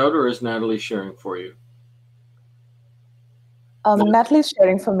worked out, or is Natalie sharing for you? Natalie's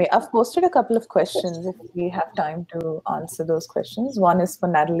sharing for me. I've posted a couple of questions if we have time to answer those questions. One is for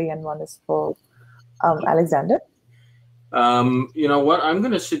Natalie and one is for Alexander. You know what? I'm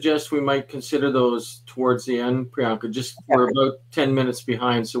going to suggest we might consider those towards the end, Priyanka. Just we're about 10 minutes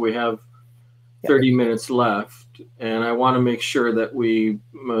behind, so we have 30 minutes left, and I want to make sure that we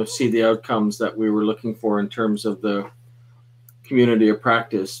see the outcomes that we were looking for in terms of the community of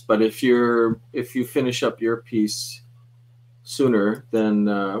practice. But if you finish up your piece sooner, then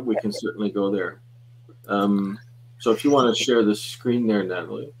we can certainly go there. So if you want to share the screen there,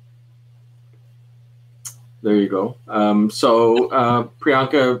 Natalie. There you go.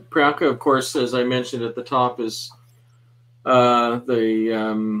 Priyanka, of course, as I mentioned at the top, is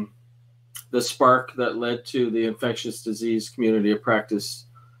the spark that led to the infectious disease community of practice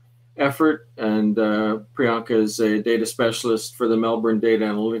effort. And Priyanka is a data specialist for the Melbourne Data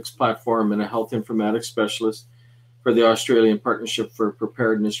Analytics Platform and a health informatics specialist for the Australian Partnership for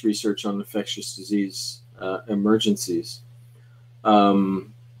Preparedness Research on Infectious Disease Emergencies.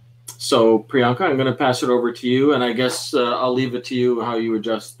 So Priyanka, I'm going to pass it over to you, and I guess I'll leave it to you how you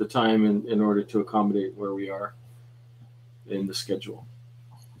adjust the time in order to accommodate where we are in the schedule.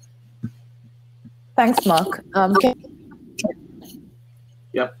 Thanks, Mark.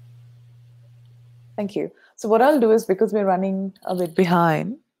 Yep. Thank you. So what I'll do is, because we're running a bit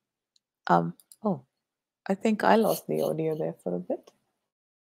behind, oh, I think I lost the audio there for a bit.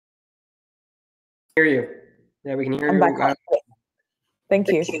 Hear you. Yeah, we can hear you. I'm back. Thank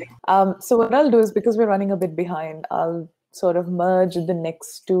you. So what I'll do is, because we're running a bit behind, I'll sort of merge the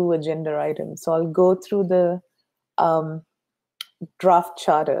next two agenda items. So I'll go through the draft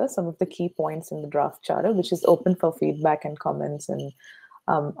charter, some of the key points in the draft charter, which is open for feedback and comments. And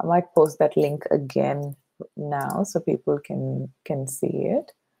I might post that link again now so people can see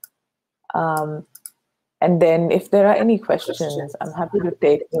it. And then if there are any questions, I'm happy to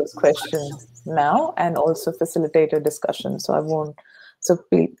take those questions now and also facilitate a discussion. So I won't, so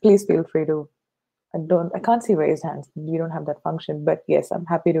please feel free to, I can't see raised hands. You don't have that function, but yes, I'm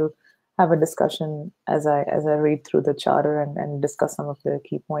happy to have a discussion as I read through the charter and discuss some of the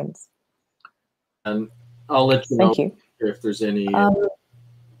key points. And I'll let you know if there's any.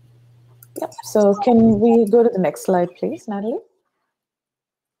 Yep. So can we go to the next slide, please, Natalie?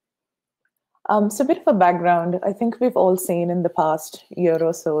 So a bit of a background. I think we've all seen in the past year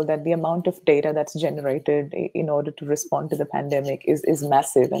or so that the amount of data that's generated in order to respond to the pandemic is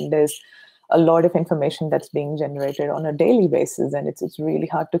massive, and there's a lot of information that's being generated on a daily basis, and it's really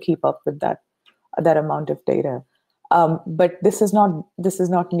hard to keep up with that amount of data. But this is not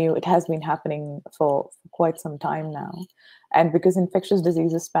new. It has been happening for quite some time now. And because infectious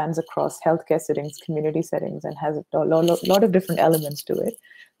diseases spans across healthcare settings, community settings, and has a lot of different elements to it,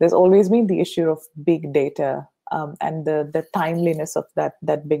 there's always been the issue of big data and the timeliness of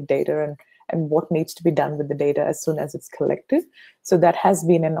that big data and what needs to be done with the data as soon as it's collected. So that has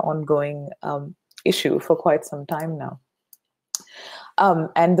been an ongoing issue for quite some time now.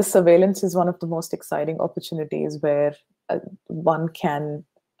 And the surveillance is one of the most exciting opportunities where one can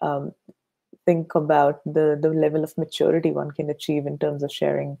think about the level of maturity one can achieve in terms of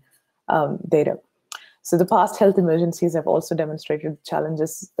sharing data. So the past health emergencies have also demonstrated the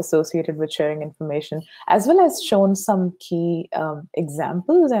challenges associated with sharing information, as well as shown some key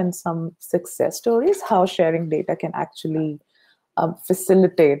examples and some success stories, how sharing data can actually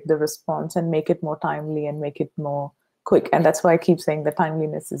facilitate the response and make it more timely and make it more quick. And that's why I keep saying the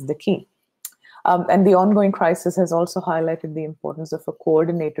timeliness is the key. And the ongoing crisis has also highlighted the importance of a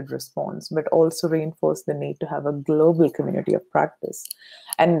coordinated response, but also reinforced the need to have a global community of practice.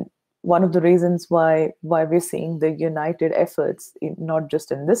 And one of the reasons why we're seeing the united efforts, not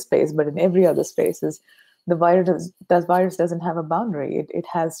just in this space, but in every other space, is the virus doesn't have a boundary. It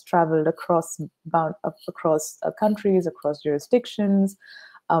has traveled across countries, across jurisdictions,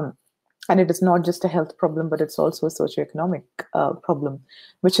 and it is not just a health problem, but it's also a socioeconomic problem,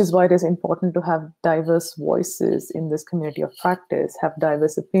 which is why it is important to have diverse voices in this community of practice, have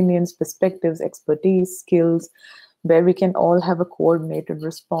diverse opinions, perspectives, expertise, skills, where we can all have a coordinated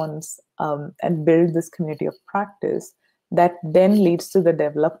response and build this community of practice that then leads to the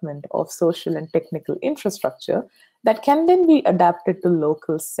development of social and technical infrastructure that can then be adapted to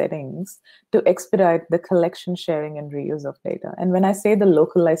local settings to expedite the collection, sharing, and reuse of data. And when I say the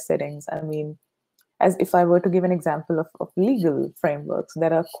localized settings, I mean as if I were to give an example of legal frameworks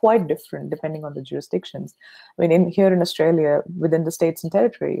that are quite different depending on the jurisdictions. I mean, here in Australia, within the states and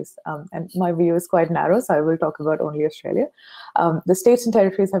territories, and my view is quite narrow, so I will talk about only Australia. The states and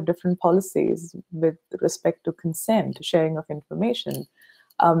territories have different policies with respect to consent, sharing of information,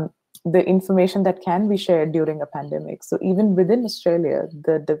 the information that can be shared during a pandemic. So even within Australia,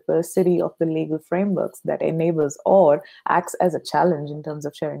 the diversity of the legal frameworks that enables or acts as a challenge in terms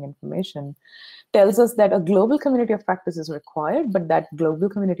of sharing information tells us that a global community of practice is required, but that global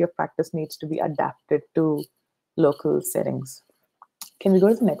community of practice needs to be adapted to local settings. Can we go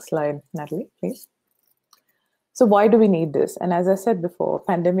to the next slide, Natalie, please? So why do we need this? And as I said before,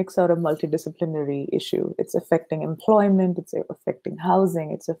 pandemics are a multidisciplinary issue. It's affecting employment, it's affecting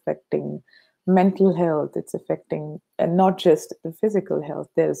housing, it's affecting mental health, it's affecting, and not just the physical health,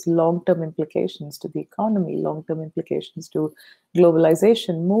 there's long-term implications to the economy, long-term implications to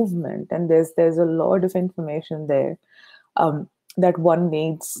globalization, movement, and there's a lot of information there that one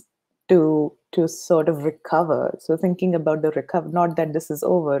needs to sort of recover. So thinking about the recovery, not that this is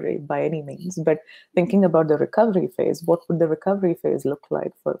over by any means, but thinking about the recovery phase, what would the recovery phase look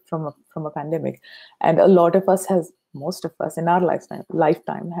like from a pandemic? And a lot of us most of us in our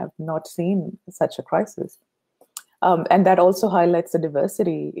lifetime have not seen such a crisis. And that also highlights the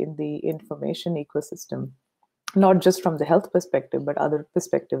diversity in the information ecosystem, not just from the health perspective, but other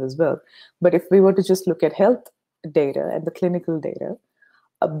perspective as well. But if we were to just look at health data and the clinical data,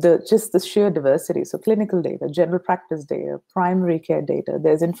 just the sheer diversity, so clinical data, general practice data, primary care data,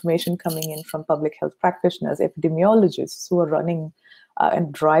 there's information coming in from public health practitioners, epidemiologists who are running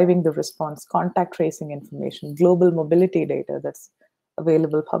and driving the response, contact tracing information, global mobility data that's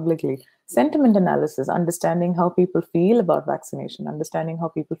available publicly, sentiment analysis, understanding how people feel about vaccination, understanding how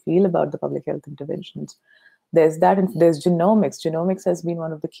people feel about the public health interventions. There's that, and there's genomics. Genomics has been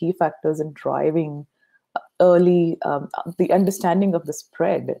one of the key factors in driving early the understanding of the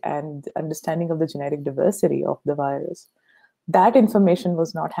spread and understanding of the genetic diversity of the virus. That information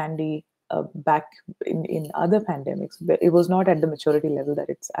was not handy back in other pandemics, but it was not at the maturity level that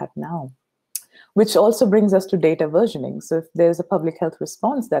it's at now. Which also brings us to data versioning. So if there's a public health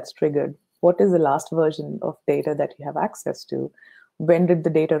response that's triggered, what is the last version of data that you have access to? When did the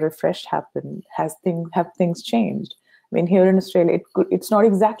data refresh happen? Have things changed? I mean, here in Australia, it's not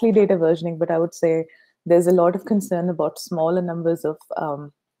exactly data versioning, but I would say there's a lot of concern about smaller numbers of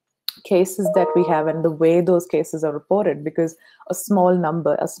cases that we have and the way those cases are reported, because a small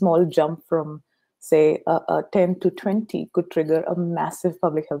number, a small jump from, say, 10 to 20 could trigger a massive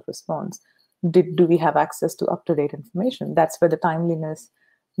public health response. Do we have access to up-to-date information? That's where the timeliness,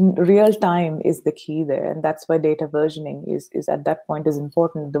 real time is the key there. And that's why data versioning is at that point is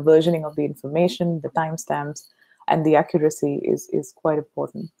important. The versioning of the information, the timestamps, and the accuracy is quite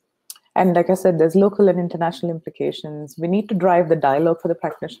important. And like I said, there's local and international implications. We need to drive the dialogue for the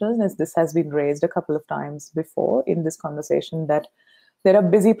practitioners, as this has been raised a couple of times before in this conversation, that there are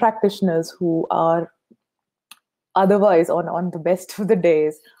busy practitioners who are otherwise on the best of the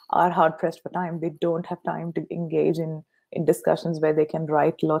days are hard pressed for time. They don't have time to engage in discussions where they can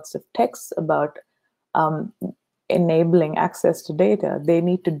write lots of texts about enabling access to data. They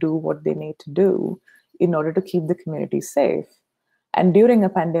need to do what they need to do in order to keep the community safe. And during a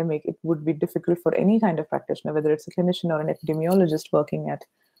pandemic, it would be difficult for any kind of practitioner, whether it's a clinician or an epidemiologist working at,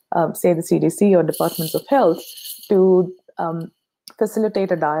 say, the CDC or departments of health, to facilitate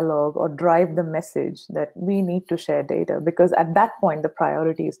a dialogue or drive the message that we need to share data, because at that point, the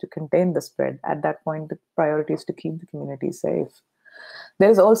priority is to contain the spread. At that point, the priority is to keep the community safe.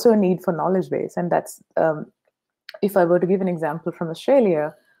 There's also a need for knowledge base. And that's, if I were to give an example from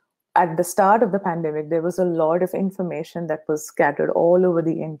Australia, at the start of the pandemic, there was a lot of information that was scattered all over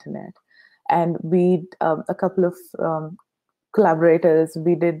the internet. And we, a couple of collaborators,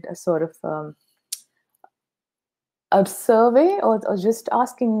 we did a sort of a survey or just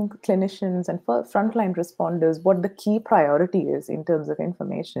asking clinicians and frontline responders what the key priority is in terms of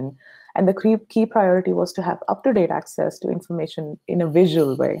information. And the key priority was to have up-to-date access to information in a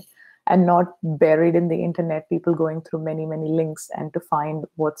visual way, and not buried in the internet, people going through many, many links and to find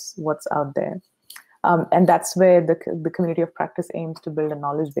what's out there. And that's where the community of practice aims to build a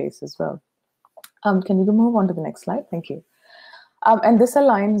knowledge base as well. Can you move on to the next slide? Thank you. And this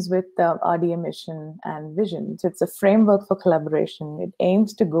aligns with the RDA mission and vision. So it's a framework for collaboration. It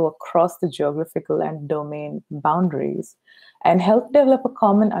aims to go across the geographical and domain boundaries and help develop a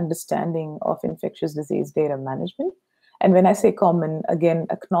common understanding of infectious disease data management. And when I say common, again,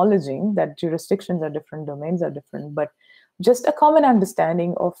 acknowledging that jurisdictions are different, domains are different, but just a common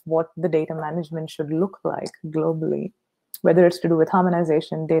understanding of what the data management should look like globally, whether it's to do with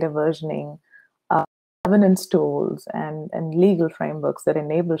harmonization, data versioning, governance tools and legal frameworks that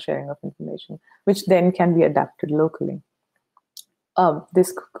enable sharing of information, which then can be adapted locally.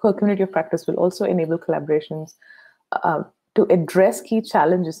 This community of practice will also enable collaborations to address key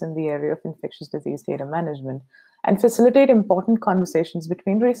challenges in the area of infectious disease data management and facilitate important conversations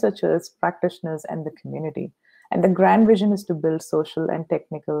between researchers, practitioners, and the community. And the grand vision is to build social and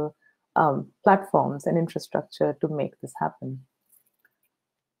technical platforms and infrastructure to make this happen.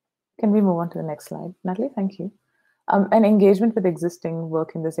 Can we move on to the next slide, Natalie? Thank you. And engagement with existing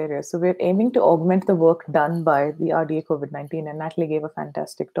work in this area. So we're aiming to augment the work done by the RDA COVID-19, and Natalie gave a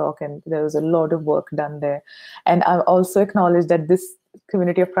fantastic talk, and there was a lot of work done there. And I also acknowledge that this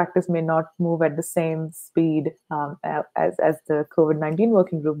community of practice may not move at the same speed as the COVID-19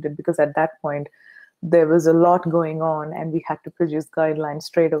 working group did, because at that point, there was a lot going on and we had to produce guidelines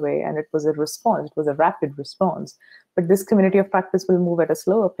straight away, and it was a response, it was a rapid response. But this community of practice will move at a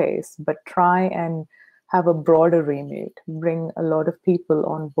slower pace, but try and have a broader remit, bring a lot of people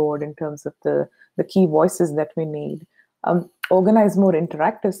on board in terms of the key voices that we need. Organize more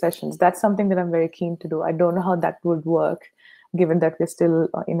interactive sessions. That's something that I'm very keen to do. I don't know how that would work, given that we're still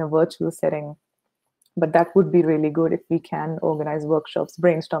in a virtual setting, but that would be really good if we can organize workshops,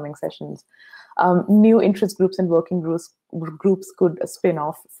 brainstorming sessions. New interest groups and working groups could spin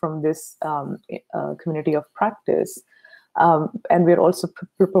off from this community of practice. And we're also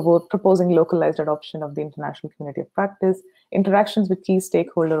proposing localized adoption of the international community of practice, interactions with key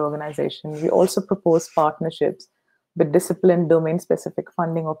stakeholder organizations. We also propose partnerships with discipline, domain-specific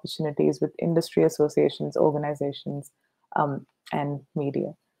funding opportunities with industry associations, organizations, and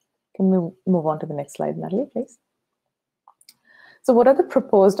media. Can we move on to the next slide, Natalie, please? So what are the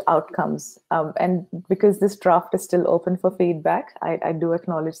proposed outcomes? And because this draft is still open for feedback, I do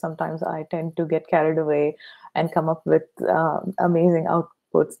acknowledge sometimes I tend to get carried away and come up with amazing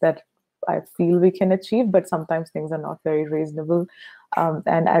outputs that I feel we can achieve, but sometimes things are not very reasonable.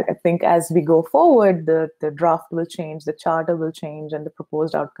 And I think as we go forward, the draft will change, the charter will change, and the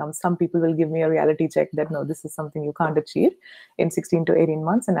proposed outcomes. Some people will give me a reality check that, no, this is something you can't achieve in 16 to 18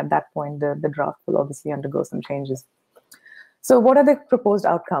 months. And at that point, the draft will obviously undergo some changes. So what are the proposed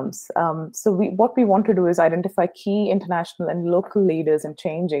outcomes? What we want to do is identify key international and local leaders and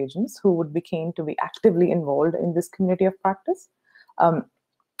change agents who would be keen to be actively involved in this community of practice. I'm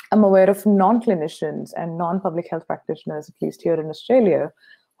aware of non-clinicians and non-public health practitioners, at least here in Australia,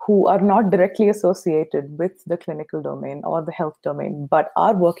 who are not directly associated with the clinical domain or the health domain, but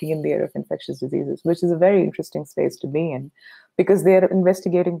are working in the area of infectious diseases, which is a very interesting space to be in, because they're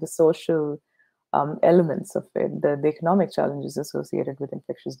investigating the social elements of it, the economic challenges associated with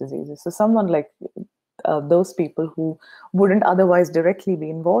infectious diseases. So someone like those people who wouldn't otherwise directly be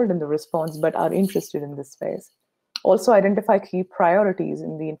involved in the response, but are interested in this space. Also identify key priorities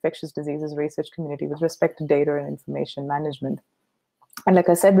in the infectious diseases research community with respect to data and information management. And like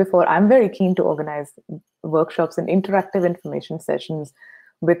I said before, I'm very keen to organize workshops and interactive information sessions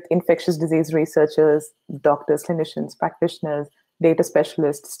with infectious disease researchers, doctors, clinicians, practitioners, data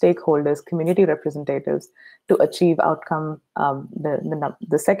specialists, stakeholders, community representatives to achieve outcome,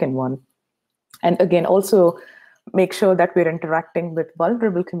 the second one. And again, also make sure that we're interacting with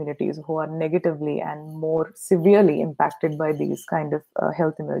vulnerable communities who are negatively and more severely impacted by these kind of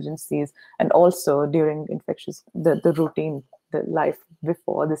health emergencies, and also during the routine, the life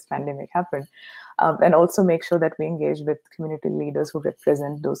before this pandemic happened. And also make sure that we engage with community leaders who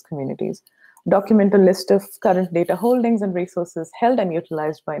represent those communities. Document a list of current data holdings and resources held and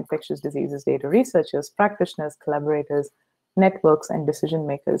utilized by infectious diseases data researchers, practitioners, collaborators, networks, and decision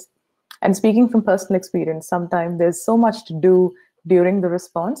makers. And speaking from personal experience, sometimes there's so much to do during the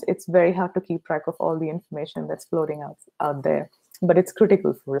response, it's very hard to keep track of all the information that's floating out there, but it's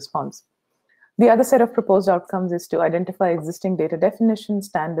critical for response. The other set of proposed outcomes is to identify existing data definitions,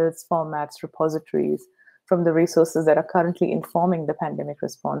 standards, formats, repositories from the resources that are currently informing the pandemic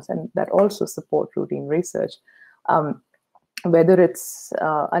response and that also support routine research. Whether it's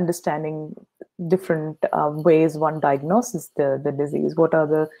understanding different ways one diagnoses the disease, what are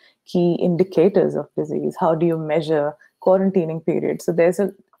the key indicators of disease, how do you measure quarantining periods?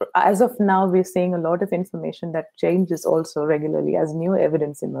 So as of now, we're seeing a lot of information that changes also regularly as new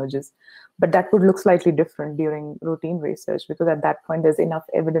evidence emerges, but that would look slightly different during routine research, because at that point there's enough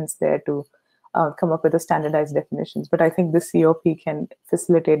evidence there to come up with the standardized definitions. But I think the CoP can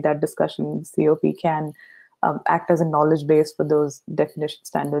facilitate that discussion. The CoP can act as a knowledge base for those definition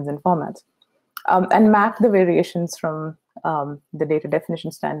standards and formats. And map the variations from the data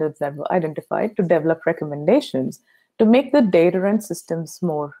definition standards that were identified to develop recommendations to make the data and systems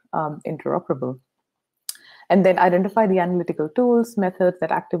more interoperable. And then identify the analytical tools, methods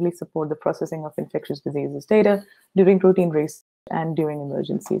that actively support the processing of infectious diseases data during routine research and during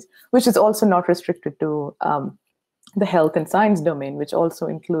emergencies, which is also not restricted to the health and science domain, which also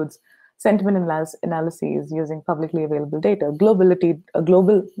includes sentiment analyses using publicly available data,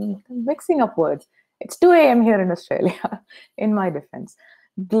 mixing up words. It's 2 a.m. here in Australia, in my defense.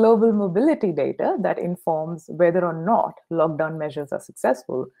 Global mobility data that informs whether or not lockdown measures are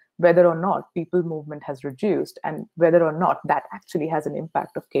successful, whether or not people movement has reduced, and whether or not that actually has an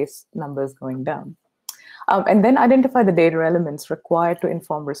impact of case numbers going down. And then identify the data elements required to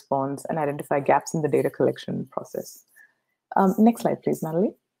inform response and identify gaps in the data collection process. Next slide, please,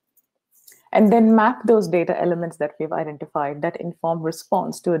 Natalie. And then map those data elements that we've identified that inform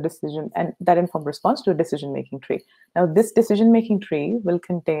response to a decision and that inform response to a decision-making tree. Now, this decision-making tree will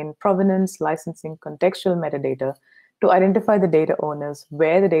contain provenance, licensing, contextual metadata to identify the data owners,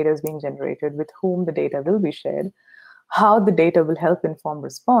 where the data is being generated, with whom the data will be shared, how the data will help inform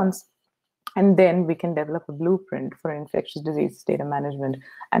response, and then we can develop a blueprint for an infectious disease data management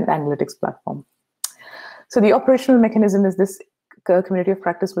and analytics platform. So the operational mechanism is this community of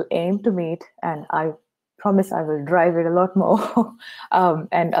practice will aim to meet, and I promise I will drive it a lot more,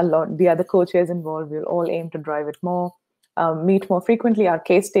 and the other co-chairs involved will all aim to drive it more, meet more frequently. Our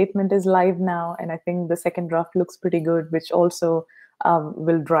case statement is live now, and I think the second draft looks pretty good, which also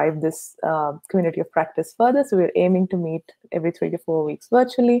will drive this community of practice further. So we're aiming to meet every 3 to 4 weeks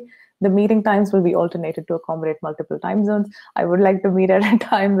virtually. The meeting times will be alternated to accommodate multiple time zones. I would like to meet at a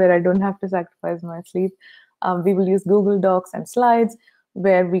time where I don't have to sacrifice my sleep. We will use Google Docs and slides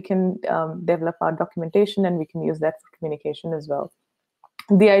where we can develop our documentation, and we can use that for communication as well.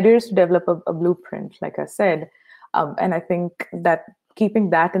 The idea is to develop a blueprint, like I said, and I think that keeping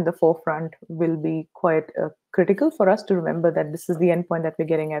that in the forefront will be quite critical for us to remember that this is the endpoint that we're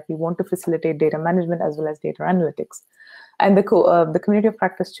getting at. We want to facilitate data management as well as data analytics. And the community of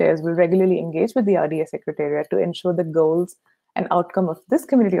practice chairs will regularly engage with the RDA Secretariat to ensure the goals and outcome of this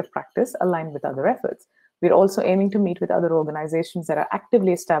community of practice align with other efforts. We're also aiming to meet with other organizations that are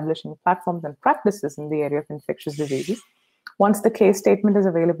actively establishing platforms and practices in the area of infectious diseases. Once the case statement is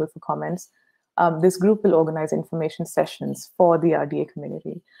available for comments, this group will organize information sessions for the RDA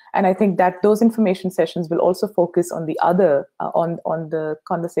community. And I think that those information sessions will also focus on the other, on the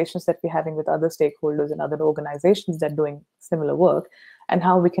conversations that we're having with other stakeholders and other organizations that are doing similar work, and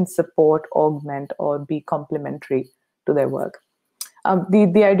how we can support, augment, or be complementary to their work.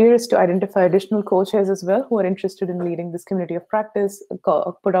 The idea is to identify additional co-chairs as well who are interested in leading this community of practice,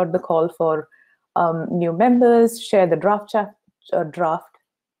 put out the call for new members, share the draft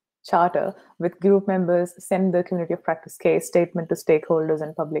charter with group members, send the community of practice case statement to stakeholders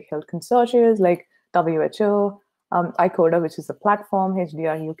and public health consortia like WHO, ICODA, which is a platform,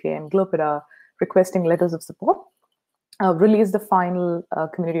 HDR UK, and Glopida, requesting letters of support. Release the final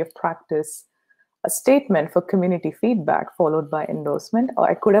community of practice a statement for community feedback followed by endorsement. Or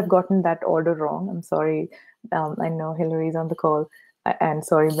I could have gotten that order wrong. I'm sorry. I know Hillary's on the call. And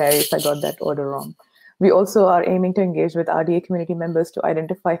sorry, Mary, if I got that order wrong. We also are aiming to engage with RDA community members to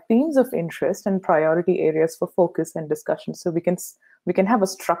identify themes of interest and priority areas for focus and discussion. So we can have a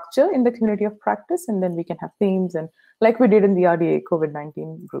structure in the community of practice, and then we can have themes, and like we did in the RDA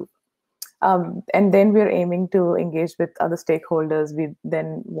COVID-19 group. And then we're aiming to engage with other stakeholders. We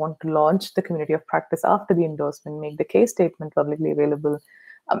then want to launch the community of practice after the endorsement, make the case statement publicly available,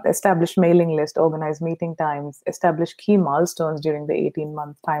 establish mailing list, organize meeting times, establish key milestones during the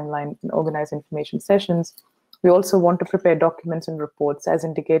 18-month timeline, and organize information sessions. We also want to prepare documents and reports as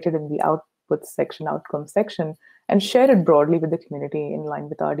indicated in the output section, outcome section, and share it broadly with the community in line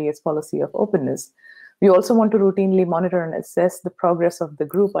with RDA's policy of openness. We also want to routinely monitor and assess the progress of the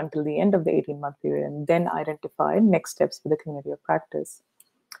group until the end of the 18-month period, and then identify next steps for the community of practice.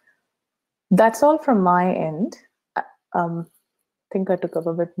 That's all from my end. I think I took up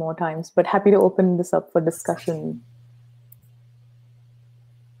a bit more time, but happy to open this up for discussion.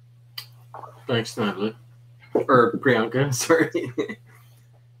 Thanks, Natalie. Or Priyanka, sorry.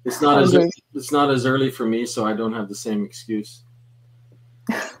 It's not as early for me, so I don't have the same excuse.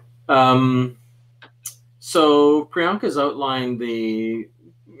 So Priyanka's outlined the,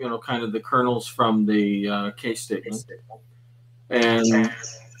 kind of the kernels from the case statement. And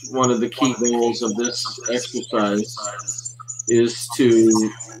one of the key goals of this exercise is to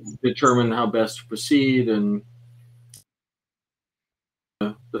determine how best to proceed, and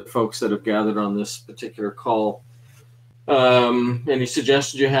the folks that have gathered on this particular call. Any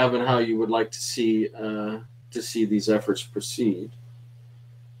suggestions you have on how you would like to see these efforts proceed?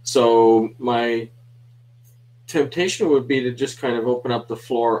 So my temptation would be to just kind of open up the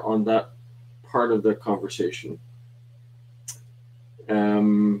floor on that part of the conversation.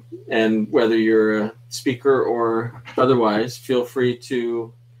 And whether you're a speaker or otherwise, feel free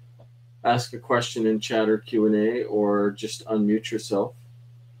to ask a question in chat or Q&A, or just unmute yourself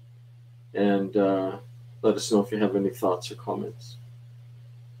and let us know if you have any thoughts or comments.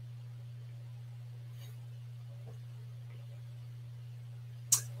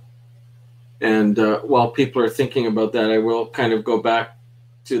 And while people are thinking about that, I will kind of go back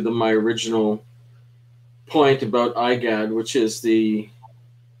to my original point about IGAD, which is the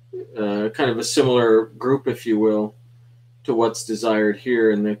kind of a similar group, if you will, to what's desired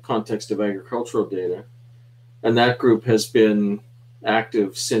here in the context of agricultural data. And that group has been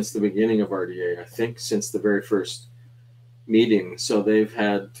active since the beginning of RDA, I think since the very first meeting. So they've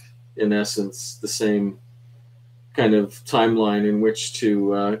had, in essence, the same kind of timeline in which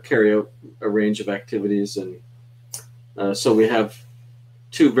to carry out a range of activities. And so we have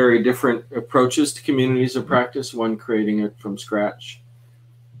two very different approaches to communities of practice, one creating it from scratch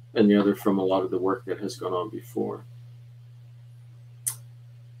and the other from a lot of the work that has gone on before.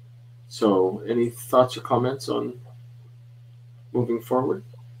 So any thoughts or comments on moving forward?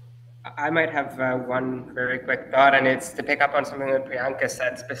 I might have one very quick thought, and it's to pick up on something that Priyanka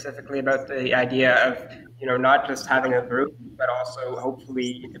said specifically about the idea of, not just having a group, but also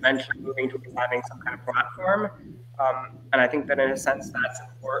hopefully eventually moving to having some kind of platform. And I think that in a sense that's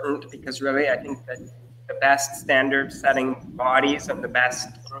important, because really I think that the best standard setting bodies and the best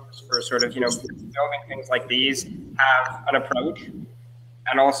groups for sort of, building things like these have an approach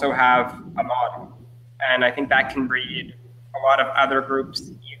and also have a model. And I think that can breed a lot of other groups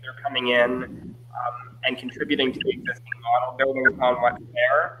either coming in and contributing to the existing model, building upon what's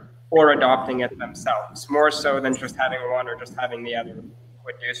there, or adopting it themselves, more so than just having one or just having the other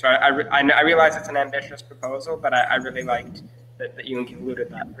would do. So I realize it's an ambitious proposal, but I really liked that you included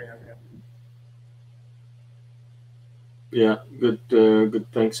that, Priyanka. Yeah, good.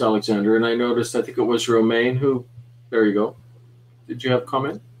 Thanks, Alexander. And I noticed, I think it was Romain who, there you go. Did you have a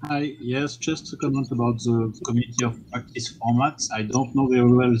comment? Hi, yes, just a comment about the community of practice formats. I don't know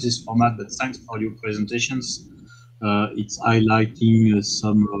very well this format, but thanks for your presentations. It's highlighting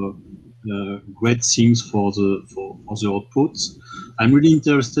some great things for the outputs. I'm really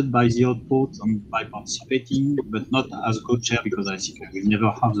interested by the output and by participating, but not as a co-chair, because I think I will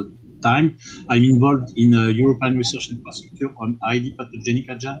never have the time. I'm involved in a European research infrastructure on ID pathogenic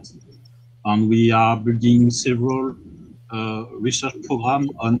agents, and we are building several research program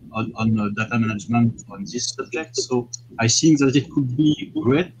on data management on this subject. So I think that it could be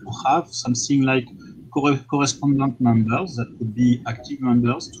great to have something like correspondent members that could be active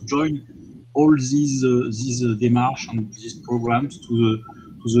members to join all these démarches and these programs to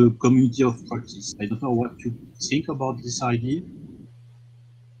the community of practice. I don't know what you think about this idea.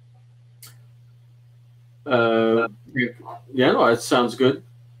 Yeah, no, it sounds good.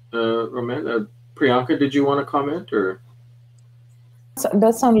 Romain, Priyanka, did you want to comment, or? So it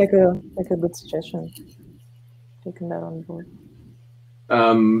does sound like a good suggestion. Taking that on board.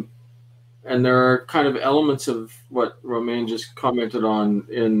 And there are kind of elements of what Romain just commented on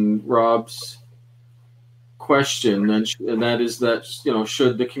in Rob's question, and that is that,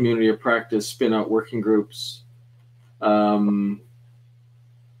 should the community of practice spin out working groups,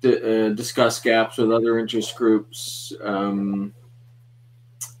 discuss gaps with other interest groups,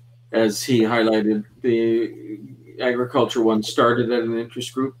 as he highlighted, the agriculture one started as an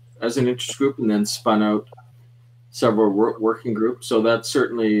interest group, and then spun out several working groups. So that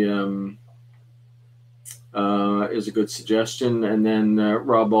certainly is a good suggestion. And then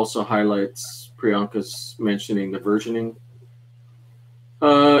Rob also highlights Priyanka's mentioning the versioning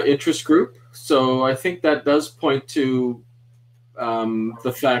interest group. So I think that does point to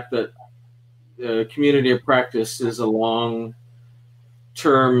the fact that community of practice is a long-term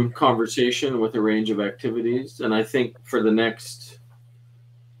conversation with a range of activities. And I think for the next,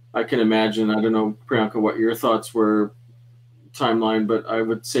 I can imagine, I don't know, Priyanka, what your thoughts were, timeline, but I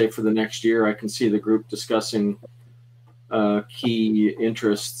would say for the next year, I can see the group discussing key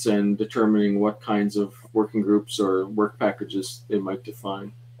interests and determining what kinds of working groups or work packages they might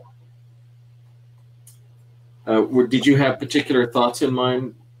define. Did you have particular thoughts in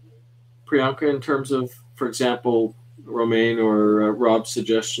mind, Priyanka, in terms of, for example, Romain or Rob's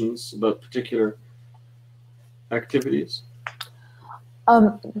suggestions about particular activities?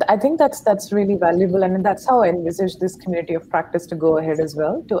 I think that's really valuable, and that's how I envisage this community of practice to go ahead as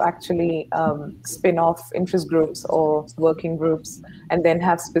well, to actually spin off interest groups or working groups and then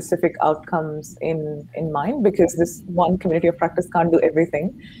have specific outcomes in mind, because this one community of practice can't do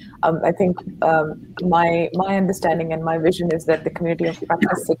everything. I think my understanding and my vision is that the community of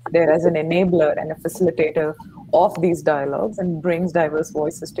practice sits there as an enabler and a facilitator of these dialogues and brings diverse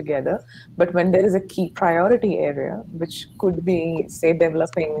voices together. But when there is a key priority area, which could be, say,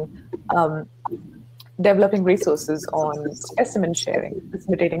 developing resources on specimen sharing,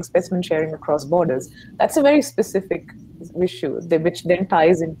 facilitating specimen sharing across borders, that's a very specific issue, which then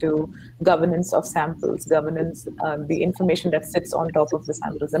ties into governance of samples, governance, the information that sits on top of the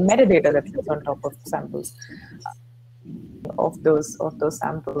samples, the metadata that sits on top of the samples, of those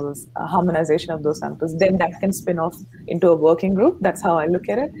samples, harmonization of those samples. Then that can spin off into a working group. That's how I look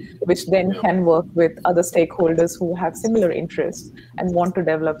at it, which then can work with other stakeholders who have similar interests and want to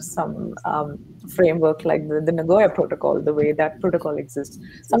develop some framework like the Nagoya protocol, the way that protocol exists,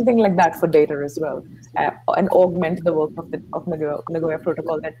 something like that for data as well, and augment the work of Nagoya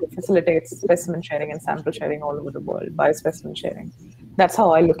protocol that facilitates specimen sharing and sample sharing all over the world by specimen sharing. That's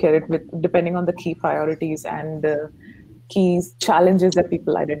how I look at it, with depending on the key priorities and key challenges that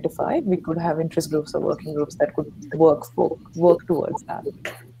people identified, we could have interest groups or working groups that could work towards that.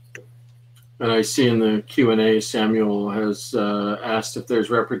 And I see in the Q&A, Samuel has asked if there's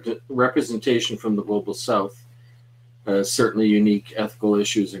representation from the Global South. Certainly unique ethical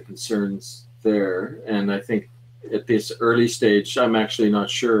issues and concerns there. And I think at this early stage, I'm actually not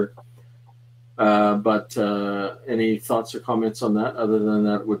sure. But any thoughts or comments on that? Other than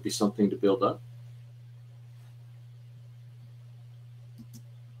that, would be something to build up.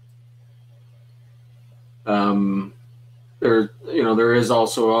 There is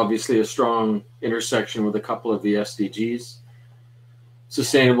also obviously a strong intersection with a couple of the SDGs,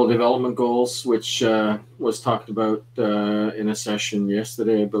 Sustainable Development Goals, which was talked about in a session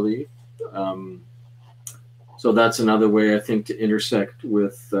yesterday, I believe. So that's another way, I think, to intersect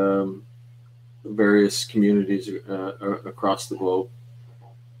with various communities across the globe,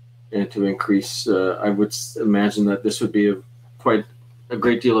 and to increase. I would imagine that this would be quite a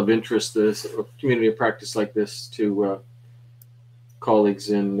great deal of interest, this community of practice like this, to colleagues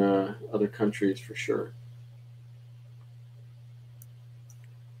in other countries for sure.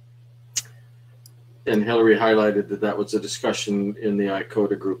 And Hillary highlighted that that was a discussion in the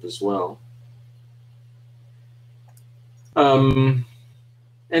ICOTA group as well.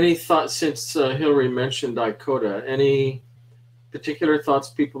 Any thoughts, since Hillary mentioned ICOTA, any particular thoughts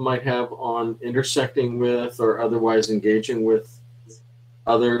people might have on intersecting with or otherwise engaging with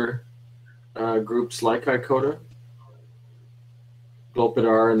other groups like ICOTA,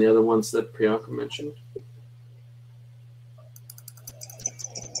 GLOPIDAR, and the other ones that Priyanka mentioned?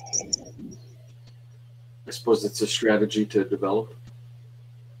 I suppose it's a strategy to develop.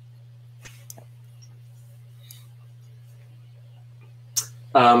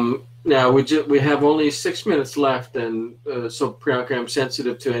 Now we have only 6 minutes left, and so Priyanka, I'm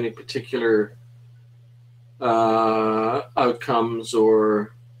sensitive to any particular outcomes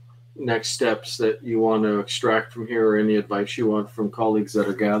or next steps that you want to extract from here, or any advice you want from colleagues that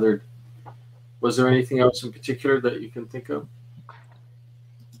are gathered. Was there anything else in particular that you can think of?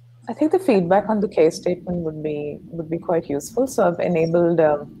 I think the feedback on the case statement would be quite useful. So I've enabled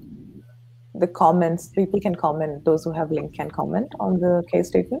the comments. People can comment. Those who have link can comment on the case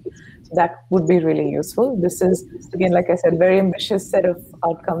statement. So that would be really useful. This is, again, like I said, very ambitious set of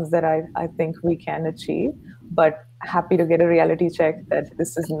outcomes that I think we can achieve, but happy to get a reality check that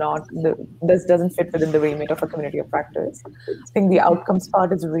this doesn't fit within the remit of a community of practice. I think the outcomes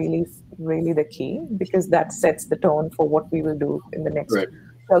part is really, really the key, because that sets the tone for what we will do in the next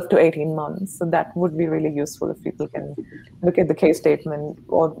 12 to 18 months. So that would be really useful if people can look at the case statement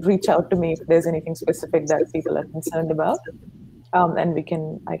or reach out to me if there's anything specific that people are concerned about. And we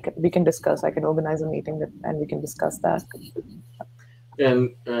can discuss. I can organize a meeting and we can discuss that.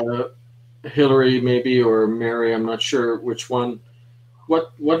 And Hillary, maybe, or Mary, I'm not sure which one.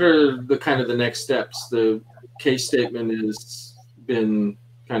 What are the kind of the next steps? The case statement has been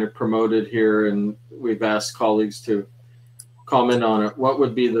kind of promoted here, and we've asked colleagues to comment on it. What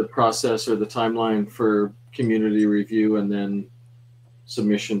would be the process or the timeline for community review and then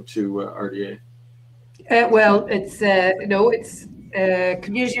submission to RDA? Well, it's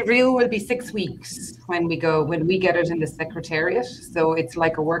community review will be 6 weeks when we get it in the Secretariat. So it's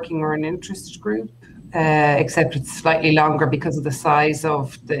like a working or an interest group, except it's slightly longer because of the size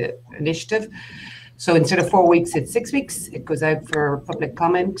of the initiative. So instead of 4 weeks, it's 6 weeks. It goes out for public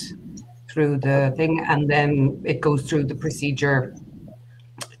comment through the thing, and then it goes through the procedure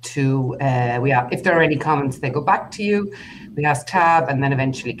to, if there are any comments, they go back to you. We ask TAB and then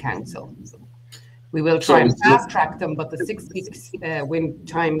eventually council. We will try and fast track them, but the 6 weeks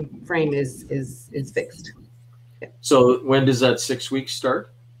time frame is fixed. Yeah. So when does that 6 weeks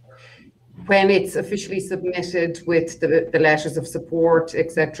start? when it's officially submitted with the letters of support,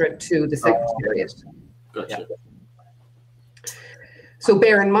 etc., to the Secretariat. Gotcha. Yeah. So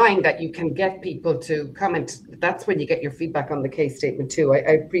bear in mind that you can get people to comment. That's when you get your feedback on the case statement too. I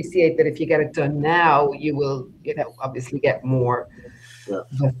appreciate that if you get it done now, you will, obviously get more. Yeah.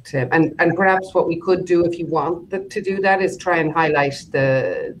 But and perhaps what we could do, if you want to do that, is try and highlight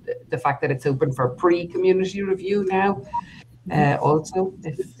the fact that it's open for pre-community review now. Also,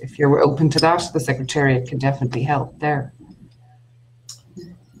 if you're open to that, the Secretariat can definitely help there.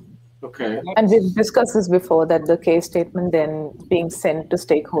 Okay. And we've discussed this before, that the case statement then being sent to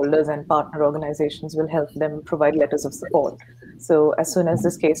stakeholders and partner organizations will help them provide letters of support. So as soon as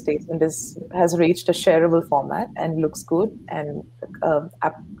this case statement has reached a shareable format and looks good and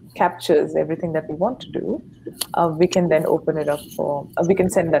captures everything that we want to do, we can then open it up for, we can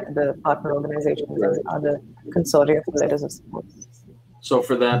send that to the partner organizations and other consortia for letters of support. So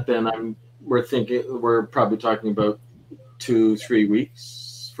for that, then we're probably talking about 2-3 weeks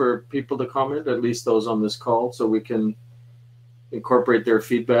for people to comment, at least those on this call, so we can incorporate their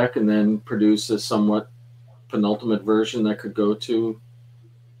feedback and then produce a somewhat penultimate version that could go to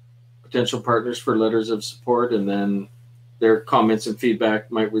potential partners for letters of support, and then their comments and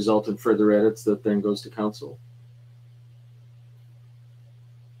feedback might result in further edits that then goes to council.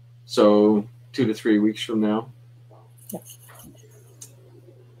 So 2 to 3 weeks from now. Yeah.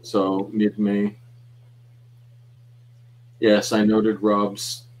 So mid-May. Yes, I noted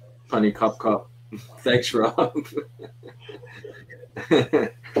Rob's punny CoP. Thanks, Rob.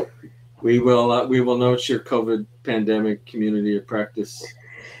 We will note your COVID pandemic community of practice.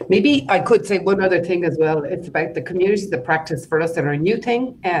 Maybe I could say one other thing as well. It's about the communities of practice for us that are a new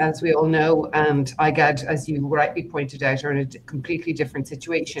thing, as we all know, and IGAD, as you rightly pointed out, are in a completely different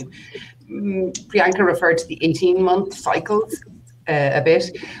situation. Priyanka referred to the 18-month cycles a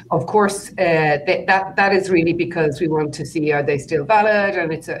bit. Of course, that is really because we want to see, are they still valid,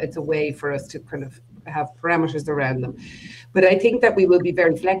 and it's a way for us to kind of have parameters around them. But I think that we will be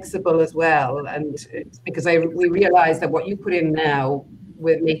very flexible as well, and because we realize that what you put in now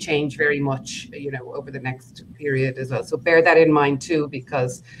may change very much, over the next period as well. So bear that in mind too,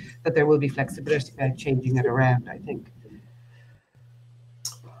 because that there will be flexibility about changing it around, I think.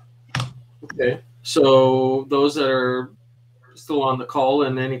 Okay, so those that are still on the call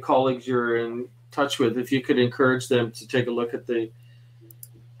and any colleagues you're in touch with, if you could encourage them to take a look at the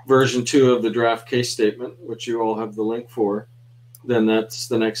version 2 of the draft case statement, which you all have the link for, then that's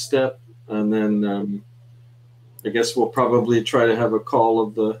the next step. And then I guess we'll probably try to have a call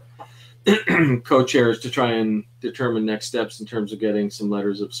of the co-chairs to try and determine next steps in terms of getting some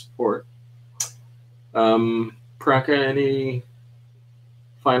letters of support. Priyanka, any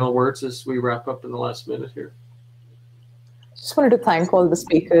final words as we wrap up in the last minute here? Just wanted to thank all the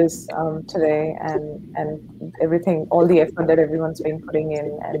speakers today and everything, all the effort that everyone's been putting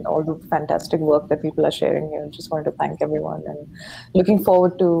in and all the fantastic work that people are sharing here. Just wanted to thank everyone and looking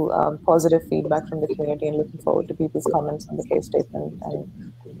forward to positive feedback from the community and looking forward to people's comments on the case statement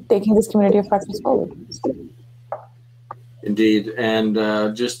and taking this community of practice forward. Indeed.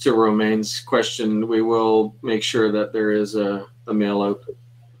 And just to Romaine's question, we will make sure that there is a mail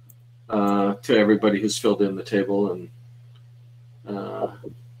out to everybody who's filled in the table. And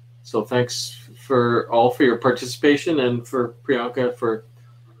so thanks for your participation, and for Priyanka for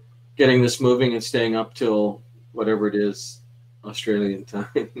getting this moving and staying up till whatever it is, Australian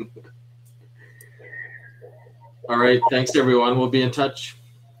time. All right, thanks everyone. We'll be in touch.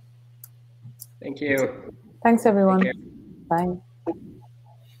 Thank you. Thanks everyone. Bye.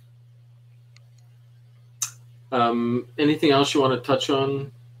 Anything else you want to touch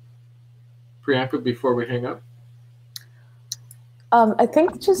on, Priyanka, before we hang up? I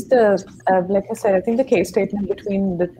think just like I said, I think the case statement between the